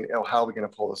me and saying, "Oh, how are we going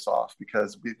to pull this off?"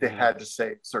 Because they had to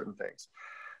say certain things.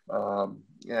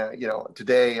 Yeah, you know,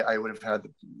 today I would have had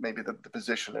maybe the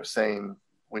position of saying,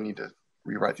 "We need to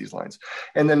rewrite these lines,"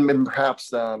 and then perhaps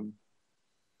some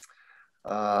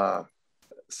of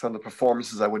the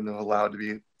performances I wouldn't have allowed to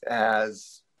be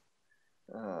as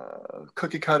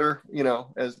cookie cutter, you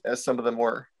know, as some of them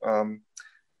were.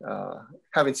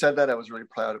 Having said that, I was really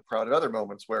proud of other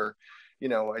moments where, you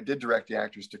know, I did direct the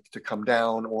actors to come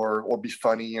down or be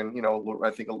funny. And, you know,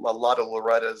 I think a lot of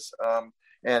Loretta's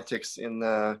antics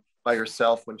by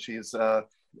herself when she's,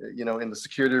 you know, in the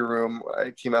security room,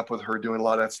 I came up with her doing a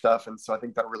lot of that stuff. And so I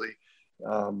think that really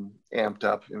amped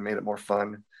up and made it more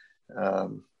fun.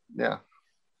 Yeah.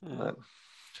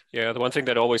 Yeah, the one thing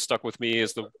that always stuck with me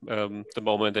is the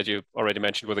moment that you already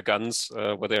mentioned with the guns,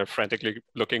 where they're frantically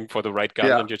looking for the right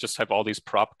gun, and you just have all these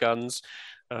prop guns.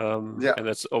 And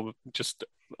that's just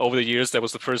over the years, that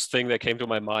was the first thing that came to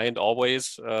my mind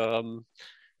always.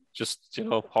 Just, you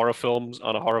know, horror films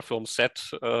on a horror film set.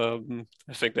 I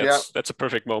think that's a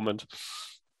perfect moment.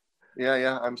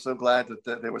 Yeah. I'm so glad that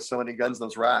there were so many guns in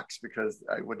those racks, because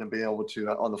I wouldn't have been able to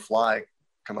on the fly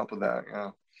come up with that.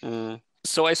 Yeah.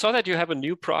 So I saw that you have a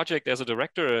new project as a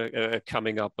director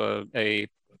coming up, a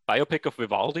biopic of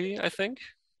Vivaldi, I think.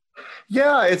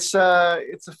 Yeah, it's a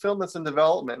film that's in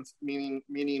development, meaning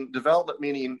development,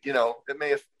 meaning it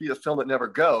may be a film that never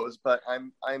goes, but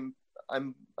I'm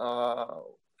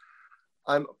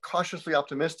cautiously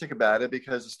optimistic about it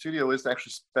because the studio is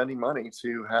actually spending money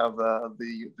to have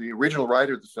the original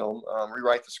writer of the film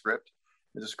rewrite the script.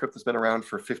 It's a script that's been around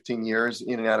for 15 years,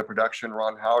 in and out of production.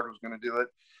 Ron Howard was going to do it,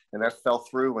 and that fell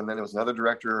through. And then there was another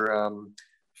director,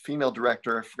 female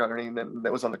director, I forgot her name,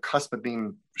 that was on the cusp of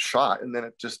being shot, and then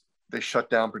they shut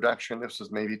down production. This was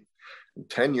maybe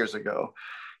 10 years ago.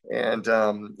 And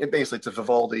it's a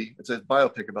Vivaldi, it's a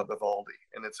biopic about Vivaldi,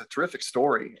 and it's a terrific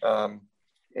story.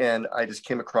 And I just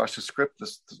came across the script.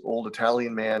 This old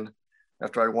Italian man,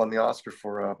 after I won the Oscar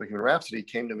for Bohemian Rhapsody,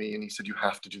 came to me and he said, "You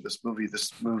have to do this movie.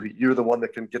 This movie, you're the one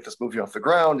that can get this movie off the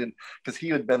ground." And because he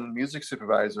had been music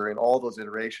supervisor in all those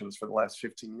iterations for the last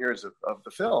 15 years of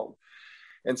the film.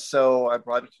 And so I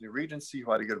brought it to New Regency,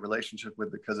 who I had a good relationship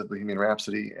with because of Bohemian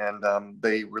Rhapsody. And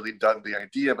they really dug the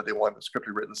idea, but they wanted the script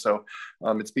rewritten. So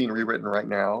it's being rewritten right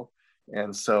now.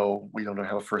 And so we don't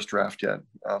have a first draft yet.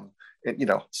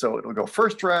 So it'll go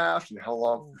first draft, and how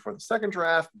long before the second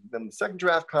draft? Then the second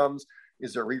draft comes.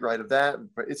 Is there a rewrite of that?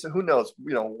 But who knows,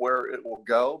 where it will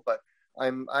go. But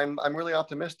I'm really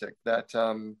optimistic that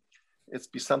it's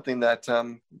be something that.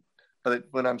 But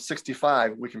when I'm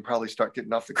 65, we can probably start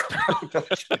getting off the ground.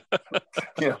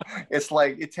 It's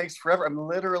like it takes forever.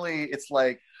 It's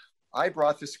like I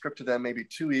brought this script to them maybe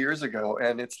 2 years ago,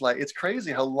 and it's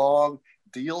crazy how long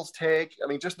deals take. I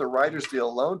mean, just the writer's deal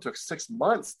alone took 6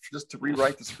 months just to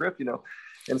rewrite the script,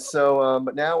 And so,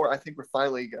 but now I think we're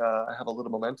finally have a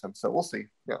little momentum. So we'll see.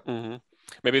 Yeah. Mm-hmm.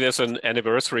 Maybe there's an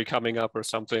anniversary coming up or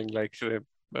something like.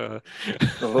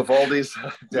 Vivaldi's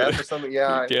death or something.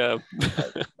 Yeah. Yeah.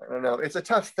 I don't know. It's a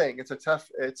tough thing. It's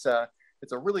a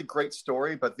really great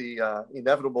story, but the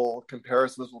inevitable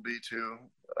comparisons will be to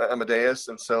Amadeus,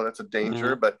 and so that's a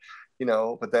danger.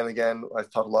 Mm-hmm. But then again, I've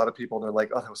taught a lot of people, and they're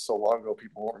like, "Oh, that was so long ago,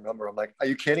 people won't remember." I'm like, "Are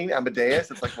you kidding?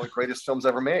 Amadeus? It's like one of the greatest films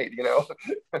ever made."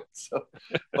 So,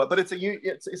 but it's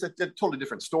a totally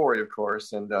different story, of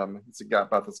course, and it's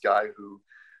about this guy who.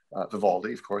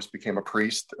 Vivaldi, of course, became a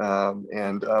priest,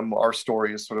 and our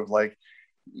story is sort of like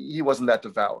he wasn't that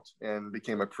devout and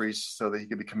became a priest so that he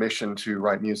could be commissioned to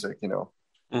write music,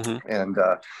 Mm-hmm.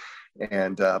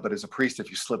 And but as a priest, if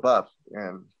you slip up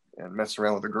and mess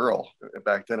around with a girl,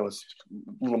 back then it was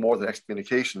a little more than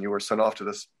excommunication. You were sent off to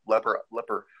this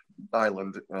leper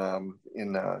island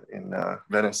in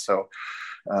Venice. So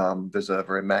there's a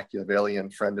very Machiavellian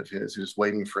friend of his who's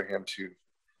waiting for him to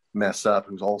mess up,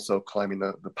 who's also climbing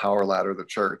the power ladder of the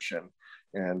church,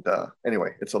 and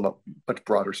anyway, it's a much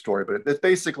broader story, but it's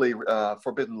basically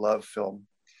forbidden love film.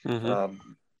 Mm-hmm.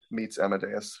 Meets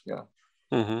Amadeus. Yeah.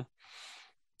 Mm-hmm.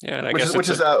 Yeah, and I which guess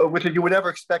which you would never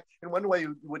expect. In one way,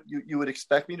 you would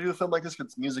expect me to do a film like this because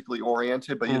it's musically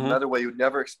oriented, but in another way, you'd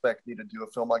never expect me to do a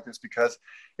film like this because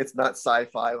it's not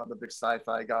sci-fi. I'm a big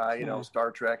sci-fi guy,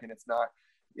 Star Trek, and it's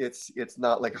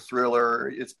not like a thriller.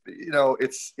 It's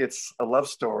a love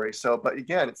story. So, but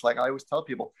again, it's like I always tell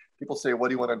people say, "What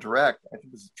do you want to direct?" I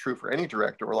think this is true for any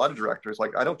director or a lot of directors.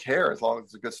 Like, I don't care as long as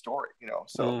it's a good story,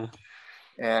 So,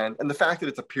 and the fact that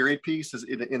it's a period piece is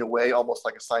in a way almost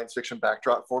like a science fiction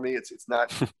backdrop for me. It's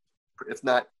not it's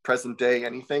not present day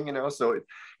anything, So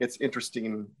it's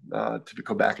interesting to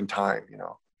go back in time,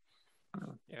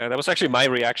 Yeah, that was actually my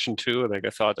reaction too. Like, I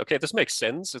thought, okay, this makes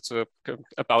sense. It's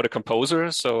about a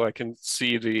composer, so I can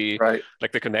see the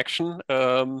connection.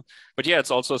 But yeah,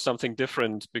 it's also something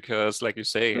different because, like you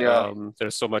say,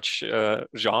 there's so much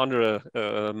genre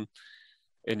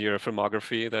in your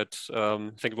filmography that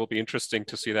I think it will be interesting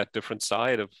to see that different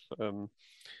side of your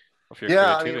creativity.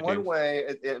 I mean, one way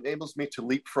it enables me to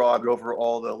leapfrog over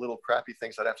all the little crappy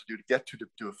things I'd have to do to get to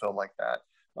do a film like that.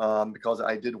 Because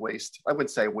I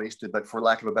wouldn't say wasted, but for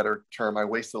lack of a better term, I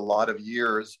wasted a lot of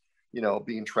years,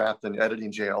 being trapped in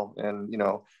editing jail.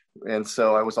 And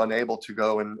so I was unable to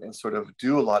go and sort of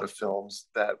do a lot of films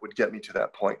that would get me to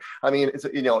that point. I mean,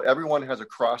 everyone has a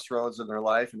crossroads in their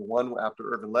life, and one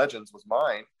after Urban Legends was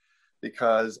mine,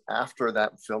 because after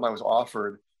that film, I was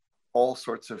offered all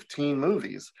sorts of teen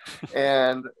movies.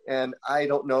 and I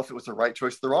don't know if it was the right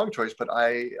choice or the wrong choice, but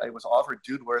I was offered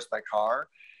Dude, Where's My Car?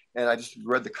 And I just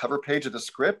read the cover page of the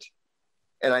script,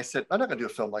 and I said, I'm not going to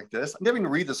do a film like this. I never even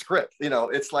read the script.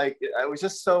 It's like I was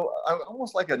just I'm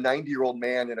almost like a 90-year-old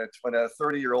man in a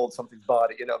 30-year-old something's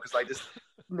body, because I just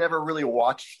never really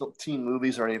watched teen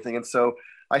movies or anything. And so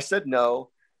I said no.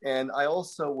 And I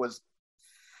also was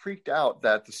freaked out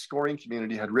that the scoring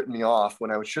community had written me off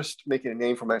when I was just making a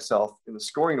name for myself in the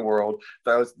scoring world.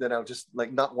 That I was just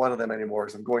like not one of them anymore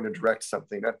because I'm going to direct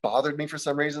something. That bothered me for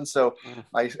some reason. So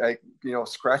I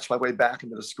scratched my way back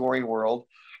into the scoring world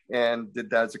and did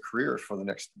that as a career for the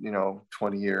next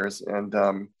 20 years. And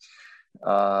now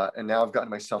I've gotten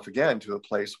myself again to a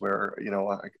place where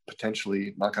I could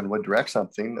potentially, knock on wood, direct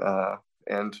something.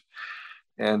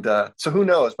 So who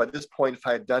knows? By this point, if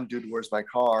I had done Dude, Where's My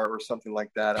Car or something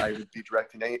like that, I would be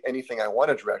directing anything I want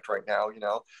to direct right now,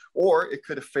 or it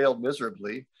could have failed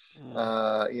miserably,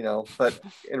 but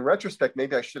in retrospect,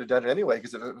 maybe I should have done it anyway,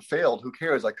 because if it failed, who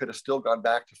cares? I could have still gone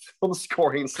back to film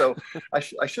scoring. So I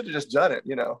should have just done it,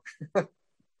 Yeah,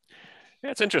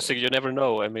 it's interesting. You never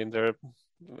know. I mean, there are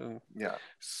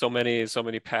so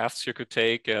many paths you could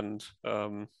take. And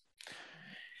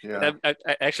I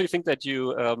actually think that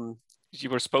you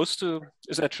were supposed to,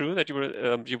 is that true, that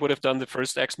you would have done the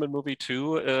first X-Men movie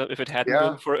too, if it hadn't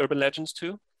been for Urban Legends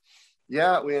 2?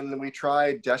 Yeah, when we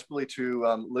tried desperately to,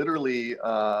 literally,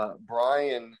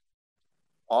 Bryan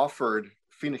offered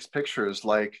Phoenix Pictures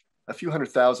like a few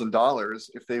 $100,000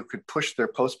 if they could push their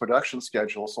post-production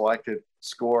schedule so I could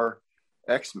score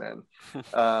X-Men.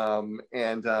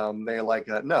 They're like,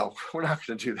 no, we're not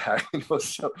going to do that.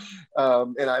 So,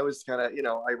 and I was kind of,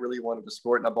 I really wanted to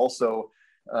score it. And I'm also,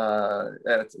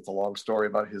 it's a long story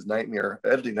about his nightmare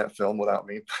editing that film without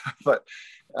me, but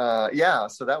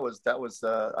so that was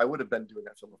I would have been doing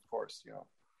that film, of course,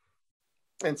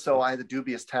 and so I had the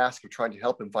dubious task of trying to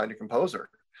help him find a composer,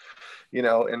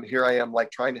 and here I am, like,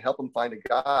 trying to help him find a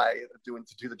guy to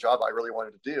do the job I really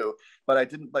wanted to do, but I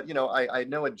didn't. But I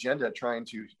had no agenda trying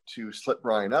to slip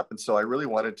Bryan up, and so I really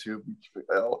wanted to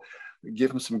give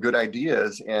him some good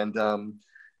ideas, and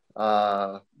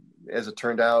as it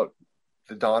turned out,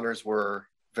 the Donners were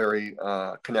very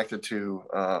connected to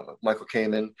Michael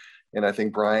Kamen. And I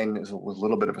think Bryan was a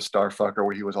little bit of a star fucker,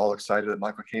 where he was all excited that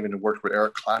Michael Kamen had worked with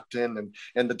Eric Clapton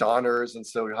and the Donners. And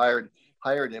so he hired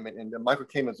him. And Michael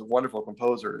Kamen is a wonderful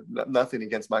composer. Nothing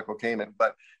against Michael Kamen,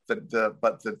 but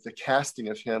the casting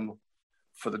of him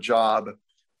for the job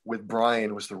with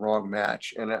Bryan was the wrong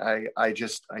match. And I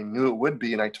knew it would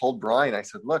be. And I told Bryan, I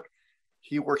said, look,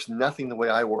 he works nothing the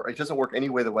way I work. He doesn't work any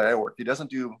way the way I work. He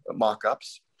doesn't do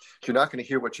mock-ups. You're not going to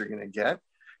hear what you're going to get,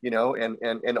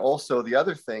 and also the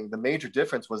other thing, the major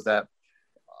difference was that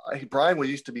Bryan was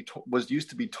used to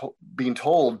be being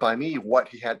told by me what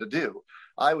he had to do.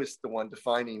 I was the one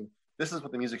defining, this is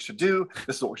what the music should do.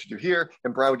 This is what we should do here.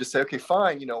 And Bryan would just say, okay,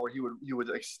 fine. Or he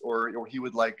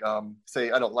would like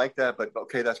say, I don't like that, but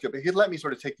okay, that's good. But he'd let me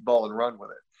sort of take the ball and run with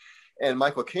it. And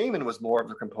Michael Kamen was more of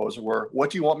the composer, where,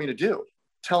 what do you want me to do?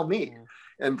 Tell me.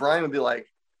 And Bryan would be like,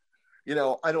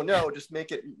 I don't know, just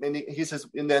make it. And he says,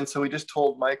 and then so he just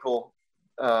told Michael,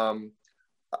 I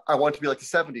want it to be like the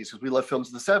 70s, because we love films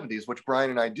in the 70s, which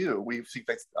Bryan and I do.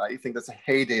 I think that's a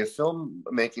heyday of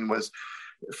filmmaking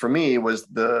for me was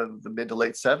the mid to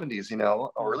late 70s,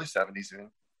 or early 70s.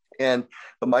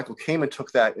 But Michael Kamen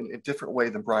took that in a different way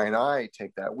than Bryan and I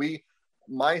take that.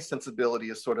 My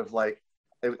sensibility is sort of like,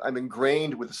 I'm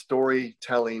ingrained with the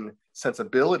storytelling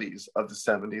sensibilities of the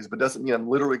 70s, but doesn't mean I'm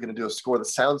literally going to do a score that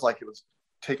sounds like it was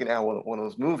taken out of one of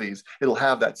those movies. It'll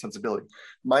have that sensibility.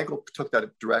 Michael took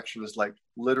that direction as like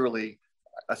literally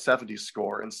a 70s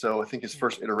score. And so I think his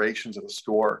first iterations of the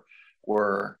score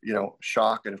were,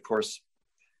 shock. And of course,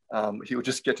 he would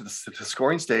just get to the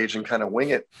scoring stage and kind of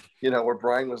wing it, where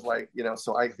Bryan was like,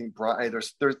 so I think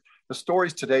there's the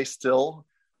stories today still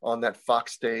on that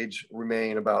Fox stage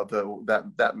remain about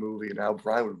that movie, and how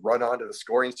Bryan would run onto the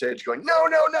scoring stage going, no.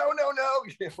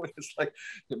 It's like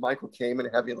Michael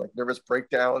Kamen having like nervous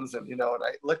breakdowns, and and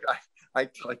I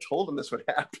told him this would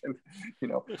happen.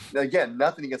 Again,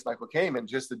 nothing against Michael Kamen,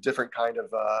 just a different kind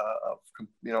of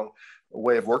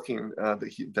way of working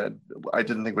that I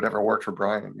didn't think would ever work for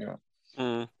Bryan.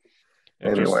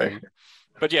 Anyway.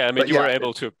 But yeah, I mean, you were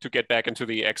able to get back into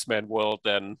the X-Men world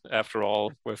then, after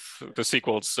all, with the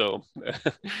sequels. So,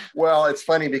 well, it's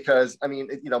funny because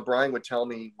Bryan would tell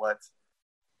me what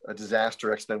a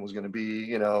disaster X-Men was going to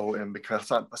be, and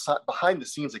because behind the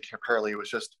scenes, apparently it was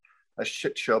just a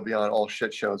shit show beyond all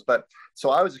shit shows. But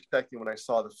so I was expecting, when I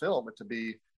saw the film, it to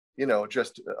be,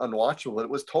 just unwatchable. It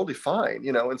was totally fine,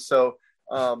 and so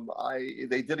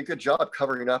they did a good job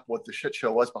covering up what the shit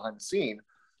show was behind the scene.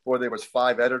 Or there was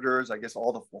 5 editors. I guess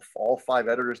all 5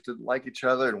 editors didn't like each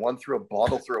other, and one threw a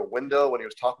bottle through a window when he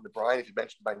was talking to Bryan. If he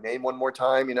mentioned my name one more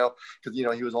time, because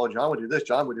he was all, John would do this,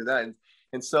 John would do that,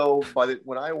 and so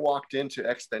when I walked into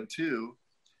X-Men 2,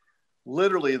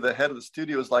 literally the head of the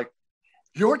studio was like,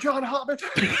 "You're John Ottman,"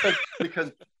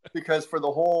 because because for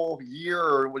the whole year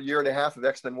or year and a half of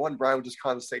X-Men 1, Bryan would just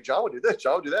kind of say, John would do this,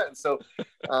 John would do that. And so,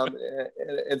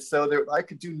 and so there, I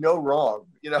could do no wrong,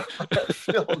 on that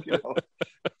film,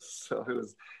 So it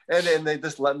was, and they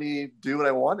just let me do what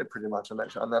I wanted pretty much on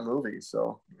that movie.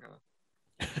 So,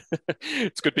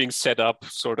 It's good being set up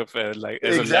sort of like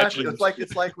as exactly. a legend.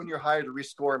 It's like when you're hired to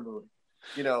rescore a movie,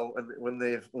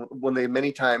 when they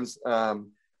many times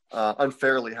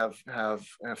unfairly have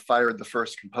fired the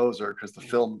first composer because the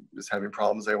film is having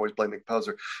problems. They always blame the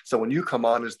composer. So when you come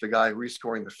on as the guy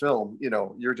rescoring the film,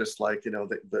 you're just like,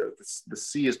 the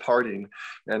sea is parting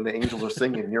and the angels are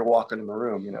singing and you're walking in the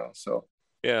room, so.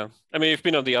 Yeah. I mean, you've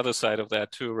been on the other side of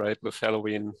that too, right? With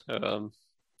Halloween,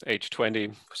 age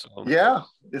 20. So. Yeah,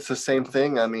 it's the same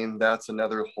thing. I mean, that's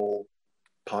another whole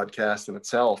podcast in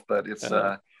itself, but it's,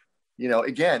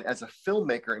 again, as a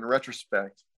filmmaker in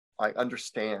retrospect, I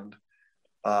understand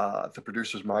the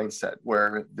producer's mindset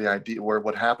where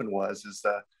what happened is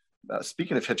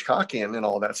speaking of Hitchcockian and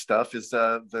all that stuff is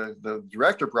the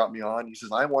director brought me on. He says,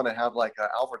 I want to have like an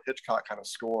Alfred Hitchcock kind of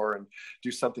score and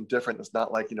do something different. That's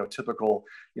not like, typical,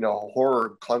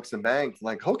 horror clunks and bangs. I'm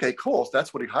like, okay, cool. So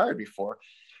that's what he hired me for.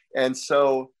 And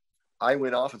so I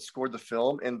went off and scored the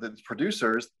film, and the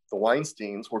producers, the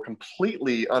Weinsteins, were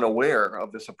completely unaware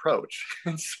of this approach.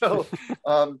 And so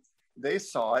they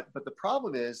saw it, but the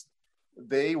problem is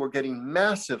they were getting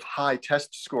massive high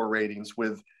test score ratings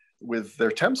with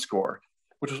their temp score,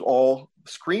 which was all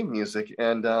scream music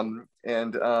and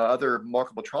other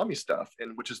remarkable trauma stuff,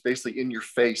 and which is basically in your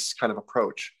face kind of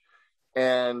approach.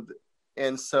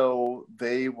 And so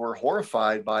they were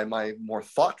horrified by my more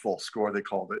thoughtful score, they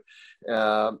called it,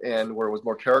 and where it was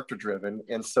more character driven,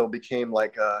 and so became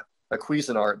like a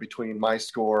Cuisinart between my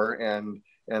score and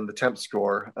the temp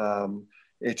score.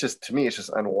 To me, it's just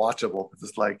unwatchable.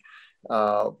 It's like,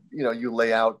 you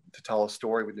lay out to tell a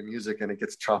story with your music and it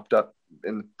gets chopped up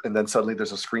and then suddenly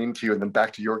there's a scream cue and then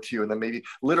back to your cue and then maybe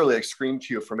literally a scream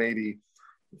cue for maybe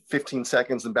 15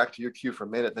 seconds and back to your cue for a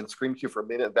minute, then scream cue for a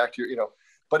minute and back to your,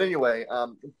 but anyway,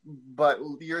 but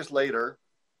years later,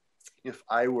 if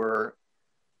I were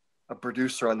a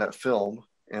producer on that film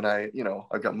and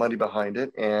I've got money behind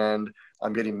it and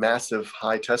I'm getting massive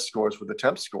high test scores with the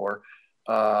temp score,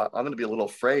 I'm going to be a little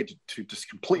afraid to just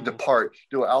completely depart,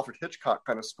 do an Alfred Hitchcock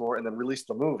kind of score, and then release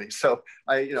the movie. So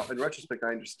in retrospect,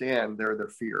 I understand their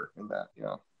fear in that.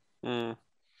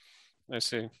 I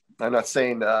see. I'm not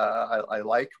saying I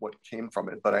like what came from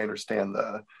it, but I understand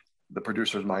the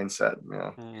producer's mindset.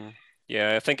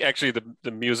 Yeah, I think actually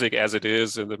the music as it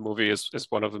is in the movie is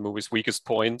one of the movie's weakest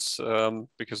points,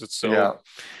 because it's so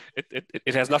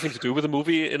it has nothing to do with the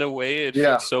movie in a way. It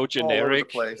feels so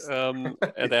generic, and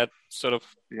that sort of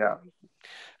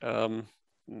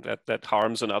that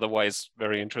harms an otherwise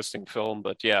very interesting film.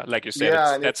 But yeah, like you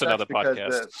said, that's another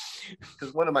podcast.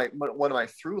 Because one of my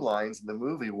through lines in the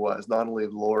movie was not only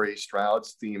Laurie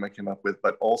Stroud's theme I came up with,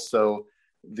 but also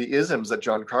the isms that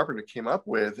John Carpenter came up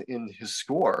with in his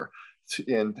score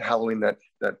in Halloween, that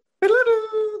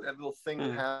little thing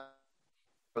that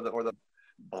happened, or the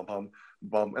bum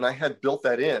bum, and I had built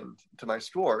that in to my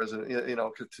score as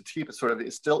to keep it sort of,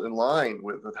 it's still in line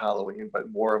with Halloween, but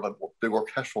more of a big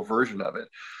orchestral version of it,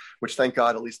 which thank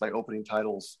God at least my opening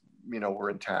titles were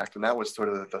intact, and that was sort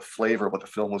of the flavor of what the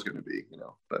film was going to be.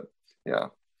 But yeah.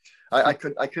 I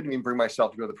couldn't even bring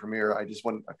myself to go to the premiere. I just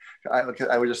wouldn't. I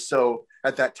was just so,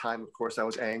 at that time, of course, I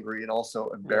was angry and also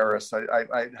embarrassed. I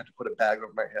had to put a bag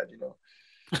over my head,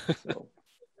 so,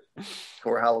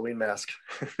 or a Halloween mask.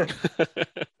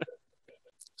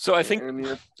 So I think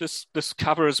this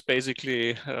covers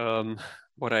basically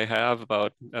what I have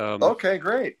about. Okay,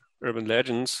 great. Urban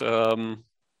legends.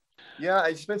 Yeah,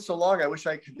 it's been so long. I wish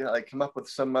I could come up with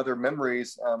some other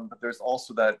memories. But there's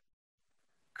also that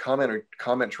comment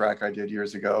track I did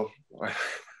years ago.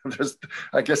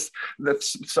 I guess that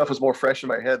stuff was more fresh in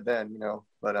my head then,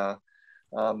 but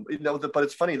but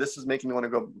it's funny, this is making me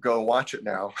want to go watch it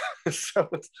now. So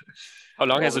how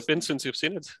long has it been since you've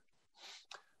seen it?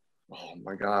 Oh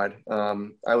my God.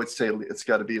 I would say it's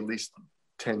got to be at least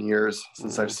 10 years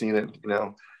since I've seen it,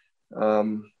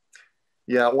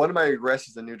 Yeah, one of my regrets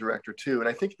as a new director too, and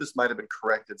I think this might have been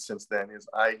corrected since then, is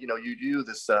you do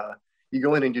this, you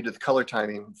go in and you do the color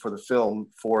timing for the film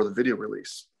for the video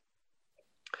release.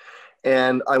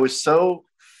 And I was so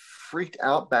freaked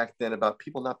out back then about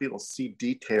people not being able to see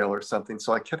detail or something.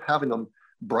 So I kept having them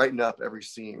brighten up every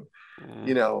scene, and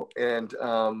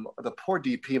the poor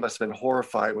DP must have been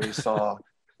horrified when he saw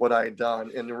what I had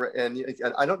done. And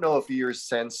I don't know if years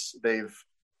since they've,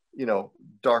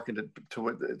 darkened it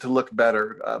to look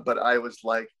better. But I was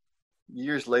like,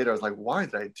 years later, I was like, why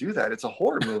did I do that? It's a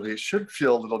horror movie. It should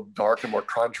feel a little dark and more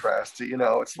contrasty. You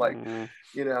know, it's like,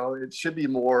 you know, it should be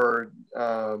more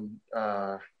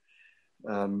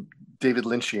David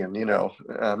Lynchian, you know,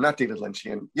 not David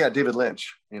Lynchian. Yeah, David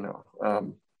Lynch, you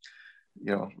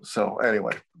know, so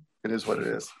anyway, it is what it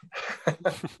is.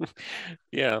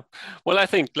 Yeah. Well, I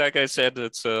think, like I said,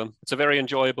 it's a very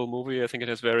enjoyable movie. I think it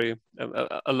has a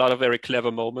lot of very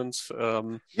clever moments.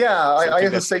 Yeah, I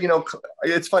have to say, you know,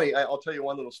 it's funny. I'll tell you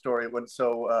one little story.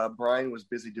 Bryan was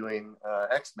busy doing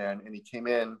X-Men, and he came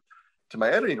in to my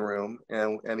editing room,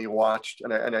 and he watched,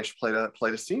 and I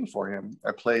played a scene for him.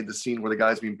 I played the scene where the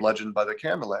guy's being bludgeoned by the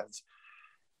camera lens,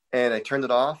 and I turned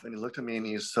it off, and he looked at me, and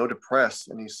he's so depressed,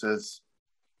 and he says,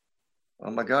 "Oh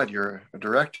my God, you're a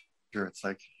director. It's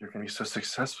like, you're going to be so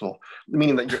successful,"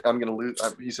 meaning that I'm going to lose.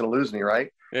 He's going to lose me,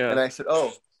 right? Yeah. And I said,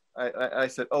 "Oh," I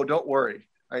said, "Oh, don't worry."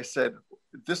 I said,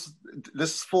 "This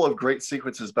is full of great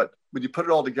sequences, but when you put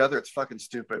it all together, it's fucking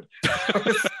stupid."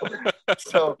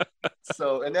 so,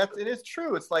 and it is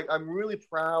true. It's like, I'm really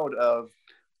proud of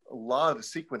a lot of the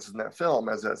sequences in that film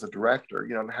as a director.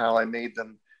 You know, and how I made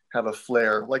them have a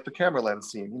flair, like the camera lens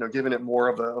scene. You know, giving it more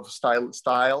of a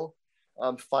style.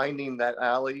 Finding that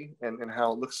alley and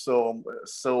how it looks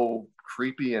so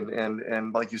creepy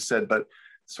and like you said, but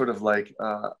sort of like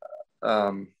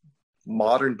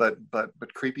modern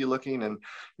but creepy looking,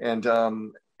 and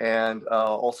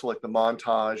also like the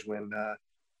montage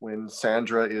when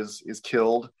Sandra is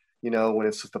killed, you know, when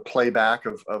it's just the playback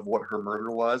of what her murder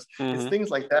was. It's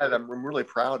things like that I'm really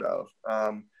proud of,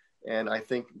 and I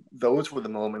think those were the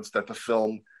moments that the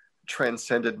film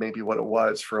transcended maybe what it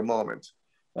was for a moment.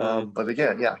 But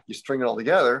again, yeah, you string it all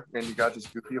together and you got this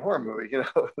goofy horror movie, you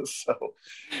know. So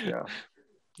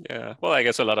yeah, well, I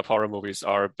guess a lot of horror movies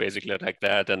are basically like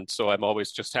that, and so I'm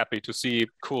always just happy to see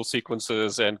cool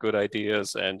sequences and good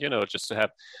ideas, and, you know, just to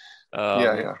have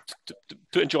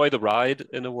to enjoy the ride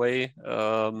in a way,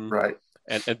 right,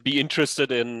 and be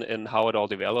interested in how it all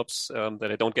develops, that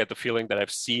I don't get the feeling that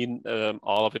I've seen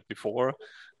all of it before.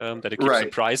 That it keeps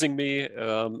surprising me,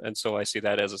 and so I see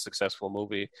that as a successful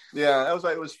movie. Yeah,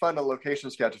 it was fun on location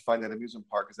scout to find that amusement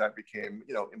park, because that became,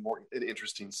 you know, an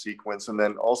interesting sequence. And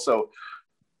then also,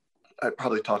 I'd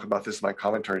probably talk about this in my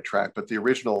commentary track, but the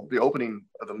opening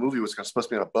of the movie was supposed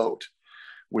to be on a boat,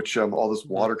 which all this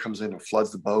water comes in and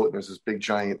floods the boat, and there's this big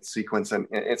giant sequence, and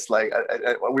it's like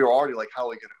we were already like, how are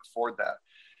we going to afford that?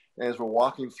 And as we're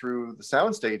walking through the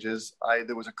sound stages,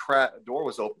 there was a door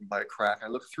was opened by a crack. I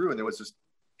looked through, and there was this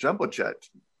jumbo jet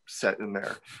set in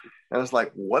there, and I was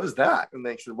like, what is that? And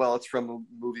they said, well, it's from a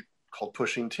movie called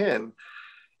Pushing Tin.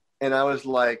 And I was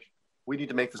like, we need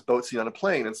to make this boat scene on a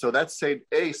plane. And so that saved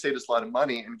us a lot of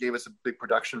money and gave us a big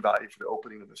production value for the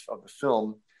opening of the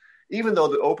film, even though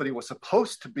the opening was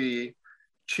supposed to be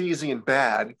cheesy and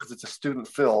bad because it's a student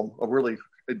film, a really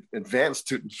advanced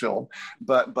student film.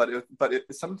 But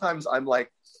sometimes I'm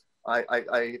like,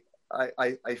 I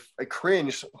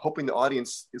cringe, hoping the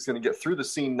audience is going to get through the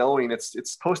scene knowing it's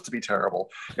supposed to be terrible,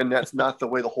 and that's not the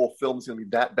way the whole film is going to be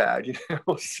that bad, you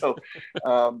know. So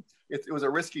it was a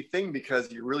risky thing, because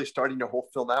you're really starting your whole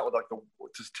film out with like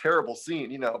this terrible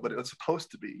scene, you know, but it was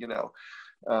supposed to be, you know.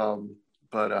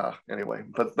 Anyway,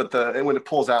 and when it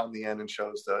pulls out in the end and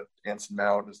shows that Anson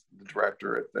Mount is the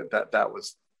director,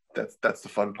 that's the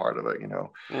fun part of it, you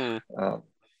know.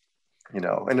 You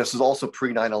know, and this is also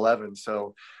pre 9/11,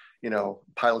 so, you know,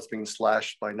 pilots being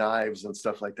slashed by knives and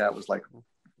stuff like that was like,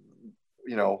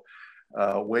 you know,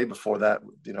 way before that,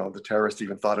 you know, the terrorists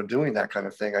even thought of doing that kind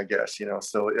of thing, I guess, you know.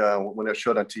 So when it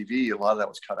showed on TV, a lot of that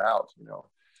was cut out, you know.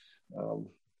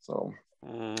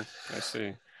 I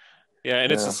see. Yeah,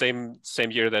 and it's the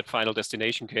same year that Final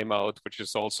Destination came out, which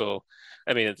is also,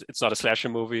 I mean, it's not a slasher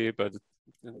movie, but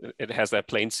it has that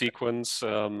plane sequence,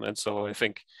 and so I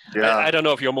think, I don't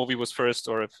know if your movie was first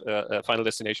or if Final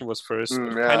Destination was first.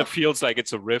 It kind of feels like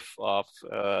it's a riff of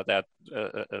that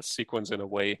sequence in a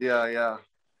way. Yeah,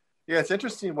 it's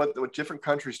interesting what different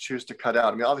countries choose to cut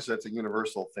out. I mean, obviously that's a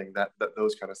universal thing, that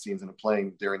those kind of scenes in a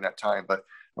plane during that time. But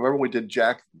I remember we did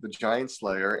Jack the Giant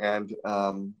Slayer, and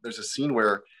there's a scene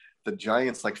where the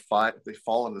giants they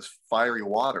fall in this fiery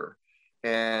water,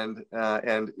 and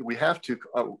we have to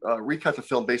recut the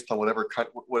film based on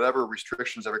whatever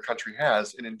restrictions every country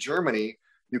has. And in Germany,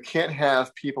 you can't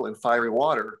have people in fiery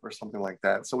water or something like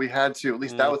that. So we had to, at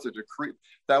least that was the decree.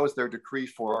 That was their decree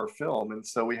for our film, and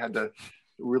so we had to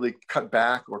really cut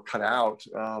back or cut out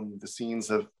the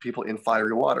scenes of people in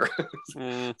fiery water.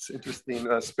 It's interesting,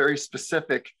 very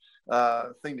specific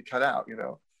thing to cut out, you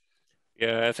know.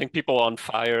 Yeah, I think people on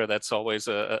fire, that's always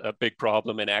a big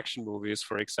problem in action movies,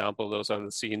 for example. Those are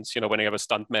the scenes, when you have a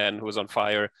stuntman who is on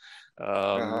fire.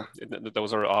 Uh-huh.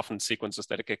 Those are often sequences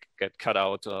that get cut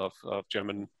out of the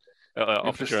German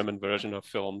version of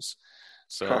films.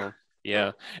 So, Huh.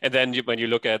 yeah. And then when you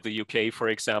look at the UK, for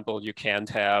example, you can't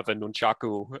have a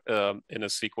nunchaku in a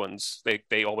sequence.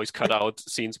 They always cut out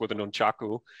scenes with a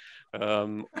nunchaku.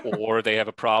 Or they have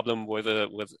a problem with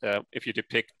if you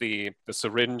depict the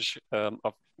syringe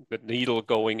of the needle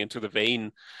going into the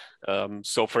vein.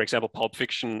 So, for example, Pulp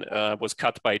Fiction was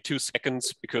cut by 2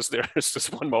 seconds because there's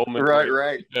this one moment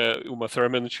Right. Uma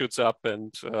Thurman shoots up,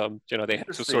 and they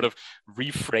had to sort of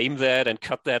reframe that and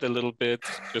cut that a little bit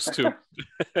just to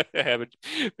have it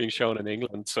being shown in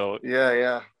England. So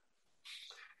yeah.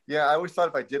 I always thought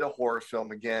if I did a horror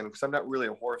film again, because I'm not really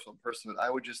a horror film person, I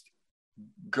would just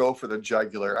go for the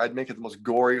jugular. I'd make it the most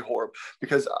gory horror,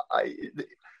 because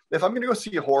if I'm going to go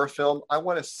see a horror film, I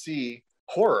want to see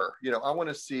horror. I want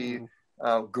to see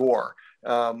gore.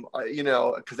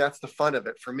 Because that's the fun of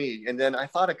it for me. And then I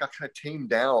thought it got kind of tamed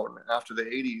down after the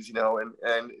 80s.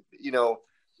 And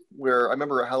where I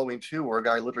remember Halloween 2, where a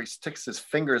guy literally sticks his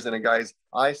fingers in a guy's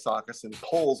eye sockets and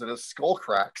pulls and his skull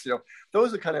cracks. Those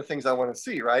are the kind of things I want to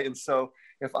see, right? And so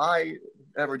if I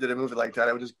ever did a movie like that,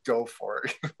 I would just go for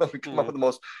it. Come up with the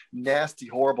most nasty,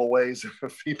 horrible ways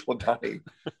of people dying.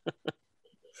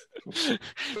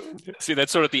 See,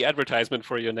 that's sort of the advertisement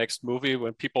for your next movie.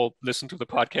 When people listen to the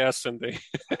podcast and they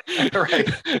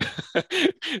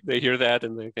they hear that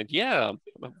and they think, yeah,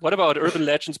 what about Urban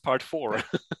Legends Part 4?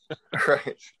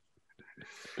 Right.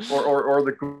 Or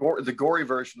the gory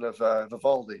version of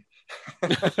Vivaldi.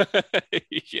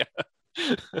 Yeah.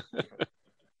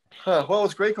 Well, it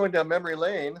was great going down memory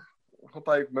lane. Hope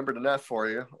I remembered enough for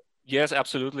you. Yes,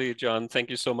 absolutely, John. Thank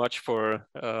you so much for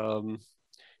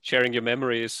sharing your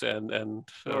memories and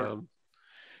Sure.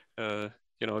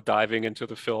 diving into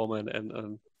the film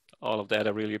and all of that.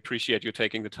 I really appreciate you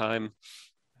taking the time.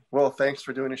 Well, thanks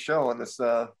for doing a show on this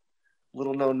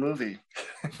little known movie.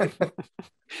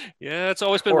 Yeah, it's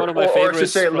always been one of my favorites. Or I should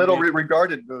say, a little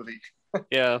regarded movie.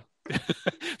 Yeah.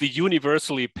 The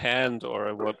universally panned,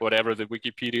 or whatever the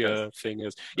Wikipedia thing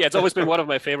is. Yeah, it's always been one of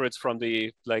my favorites from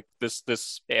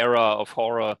this era of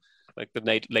horror, like the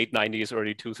late 90s,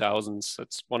 early 2000s.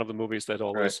 It's one of the movies that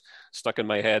always stuck in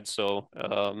my head. So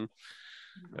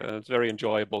it's very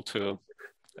enjoyable to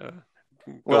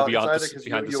go beyond it's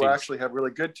either because you actually have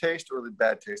really good taste or really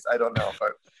bad taste. I don't know,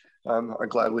 but I'm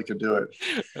glad we could do it.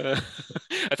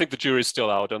 I think the jury's still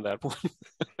out on that one.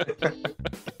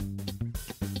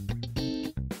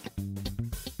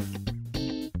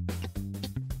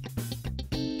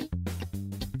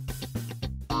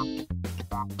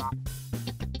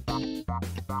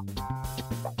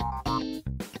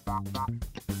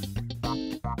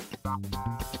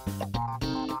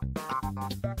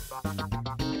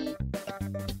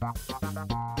 Bye.